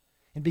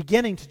 And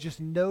beginning to just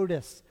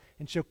notice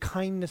and show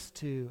kindness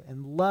to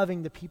and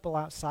loving the people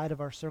outside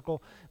of our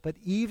circle, but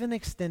even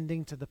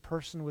extending to the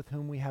person with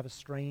whom we have a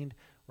strained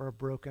or a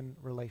broken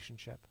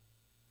relationship.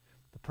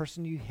 The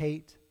person you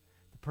hate,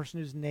 the person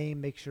whose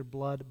name makes your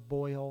blood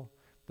boil,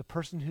 the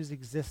person whose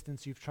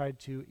existence you've tried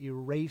to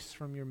erase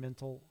from your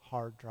mental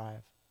hard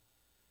drive.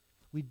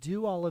 We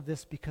do all of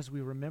this because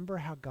we remember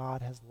how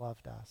God has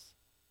loved us.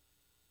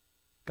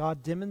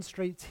 God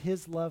demonstrates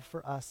his love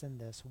for us in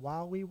this.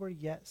 While we were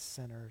yet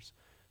sinners,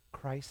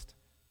 Christ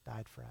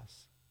died for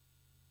us.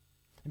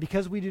 And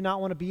because we do not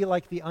want to be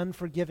like the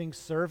unforgiving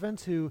servant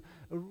who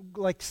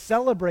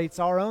celebrates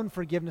our own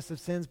forgiveness of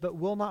sins but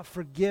will not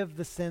forgive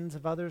the sins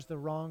of others, the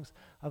wrongs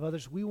of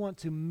others, we want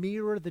to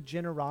mirror the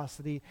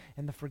generosity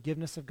and the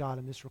forgiveness of God.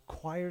 And this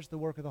requires the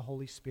work of the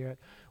Holy Spirit,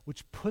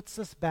 which puts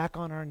us back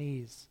on our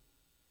knees,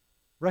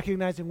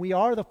 recognizing we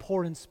are the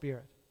poor in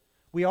spirit.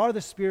 We are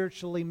the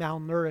spiritually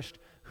malnourished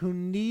who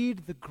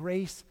need the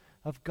grace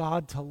of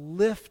God to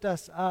lift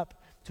us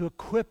up, to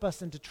equip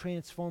us and to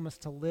transform us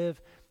to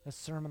live as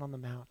Sermon on the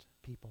Mount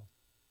people.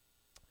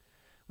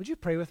 Would you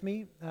pray with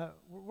me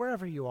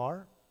wherever you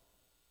are?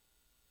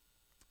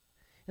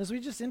 As we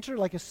just enter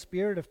like a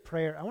spirit of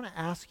prayer, I want to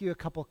ask you a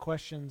couple of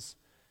questions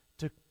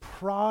to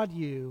prod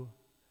you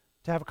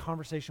to have a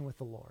conversation with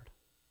the Lord.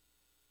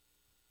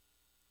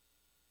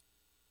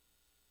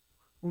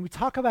 When we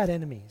talk about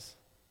enemies,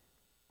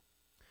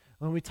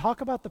 when we talk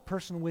about the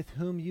person with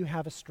whom you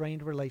have a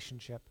strained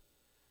relationship,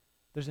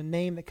 there's a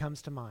name that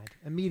comes to mind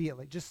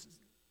immediately. Just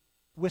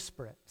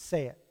whisper it,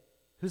 say it.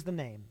 Who's the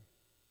name?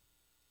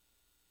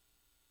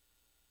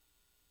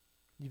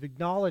 You've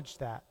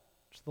acknowledged that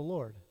to the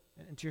Lord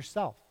and to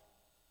yourself.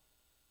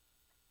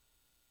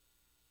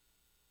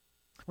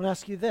 I want to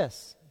ask you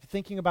this. If you're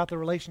thinking about the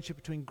relationship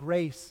between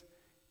grace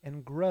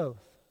and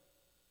growth,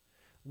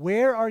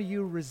 where are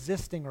you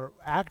resisting or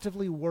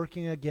actively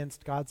working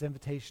against God's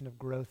invitation of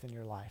growth in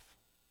your life?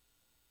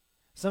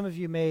 Some of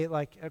you may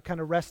kind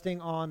of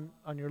resting on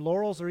your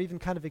laurels or even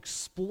kind of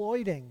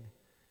exploiting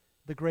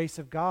the grace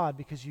of God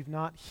because you've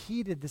not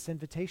heeded this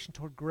invitation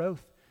toward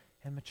growth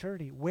and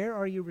maturity. Where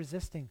are you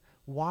resisting?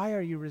 Why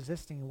are you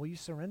resisting? And will you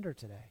surrender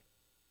today?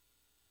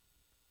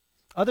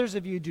 Others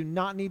of you do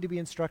not need to be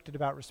instructed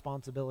about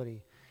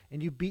responsibility,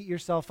 and you beat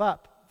yourself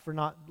up for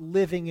not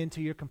living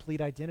into your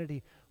complete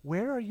identity.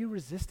 Where are you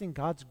resisting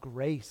God's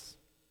grace?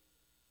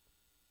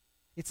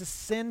 It's a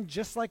sin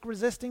just like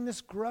resisting this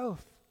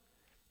growth.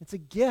 It's a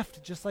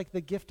gift just like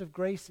the gift of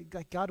grace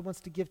that God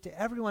wants to give to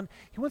everyone.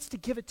 He wants to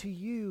give it to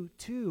you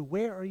too.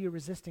 Where are you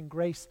resisting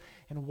grace,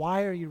 and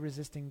why are you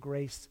resisting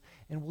grace?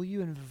 And will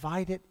you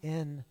invite it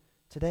in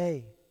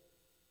today?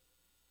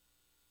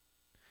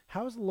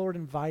 How is the Lord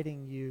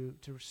inviting you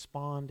to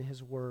respond to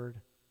his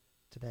word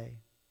today?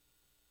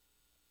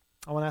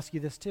 I want to ask you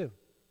this too.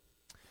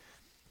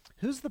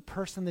 Who's the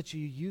person that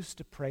you used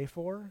to pray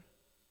for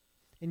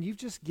and you've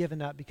just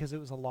given up because it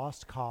was a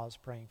lost cause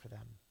praying for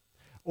them?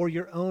 Or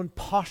your own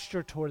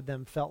posture toward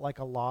them felt like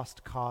a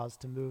lost cause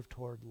to move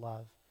toward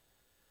love?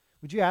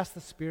 Would you ask the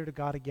Spirit of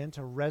God again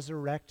to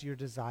resurrect your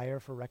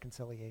desire for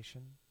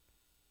reconciliation?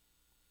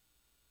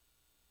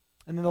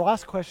 And then the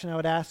last question I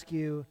would ask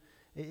you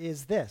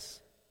is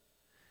this.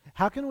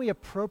 How can we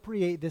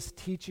appropriate this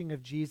teaching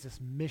of Jesus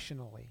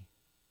missionally?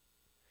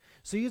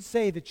 So you'd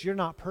say that you're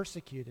not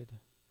persecuted.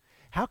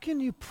 How can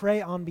you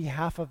pray on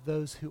behalf of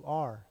those who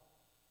are?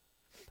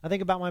 I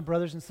think about my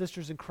brothers and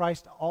sisters in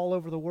Christ all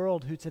over the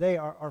world who today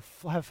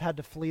have had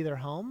to flee their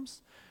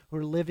homes, who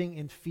are living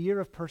in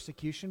fear of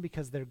persecution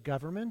because their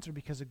government or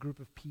because a group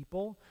of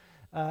people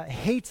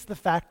hates the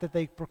fact that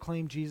they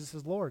proclaim Jesus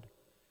as Lord.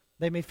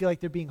 They may feel like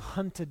they're being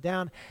hunted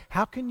down.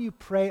 How can you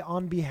pray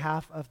on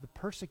behalf of the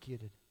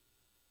persecuted?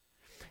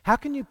 How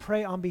can you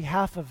pray on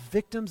behalf of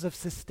victims of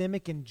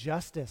systemic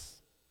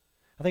injustice?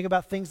 I think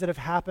about things that have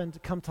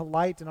happened, come to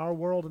light in our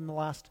world in the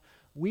last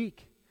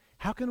week.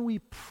 How can we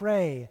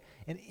pray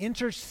and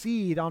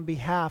intercede on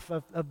behalf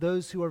of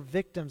those who are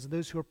victims,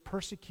 those who are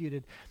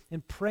persecuted,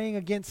 and praying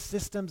against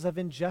systems of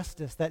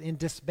injustice, that in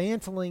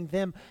dismantling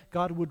them,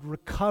 God would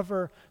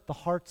recover the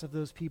hearts of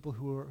those people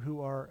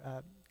who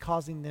are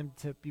causing them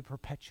to be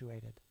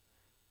perpetuated?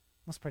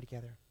 Let's pray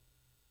together.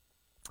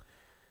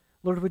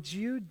 Lord, would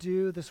you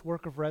do this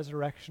work of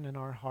resurrection in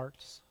our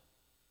hearts?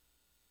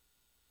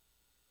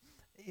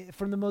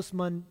 From the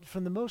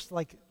most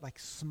like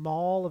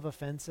small of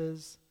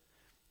offenses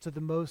to the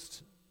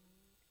most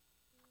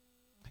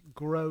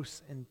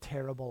gross and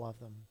terrible of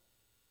them.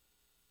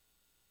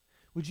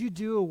 Would you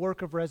do a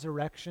work of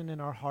resurrection in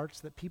our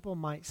hearts that people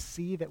might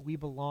see that we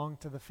belong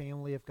to the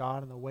family of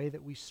God in the way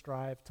that we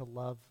strive to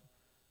love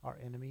our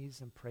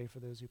enemies and pray for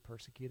those who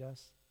persecute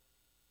us?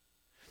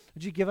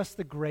 Would you give us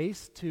the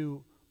grace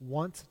to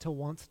want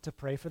to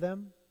pray for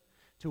them,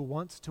 to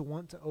want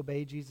to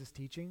obey Jesus'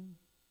 teaching?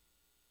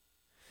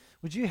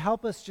 Would you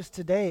help us just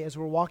today as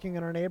we're walking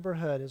in our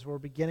neighborhood, as we're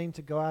beginning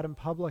to go out in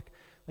public,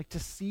 like to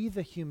see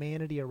the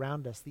humanity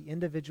around us, the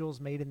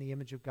individuals made in the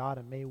image of God,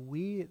 and may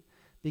we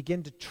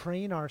begin to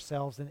train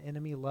ourselves in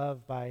enemy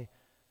love by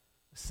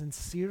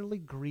sincerely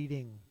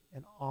greeting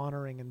and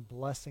honoring and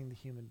blessing the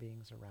human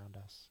beings around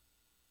us.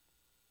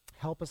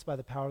 Help us by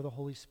the power of the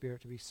Holy Spirit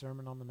to be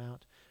Sermon on the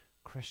Mount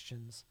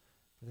Christians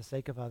for the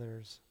sake of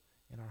others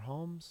in our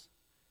homes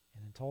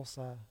and in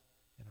Tulsa,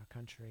 in our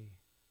country,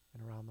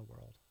 and around the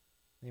world.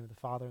 In the name of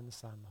the Father, and the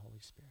Son, and the Holy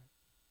Spirit.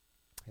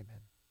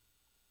 Amen.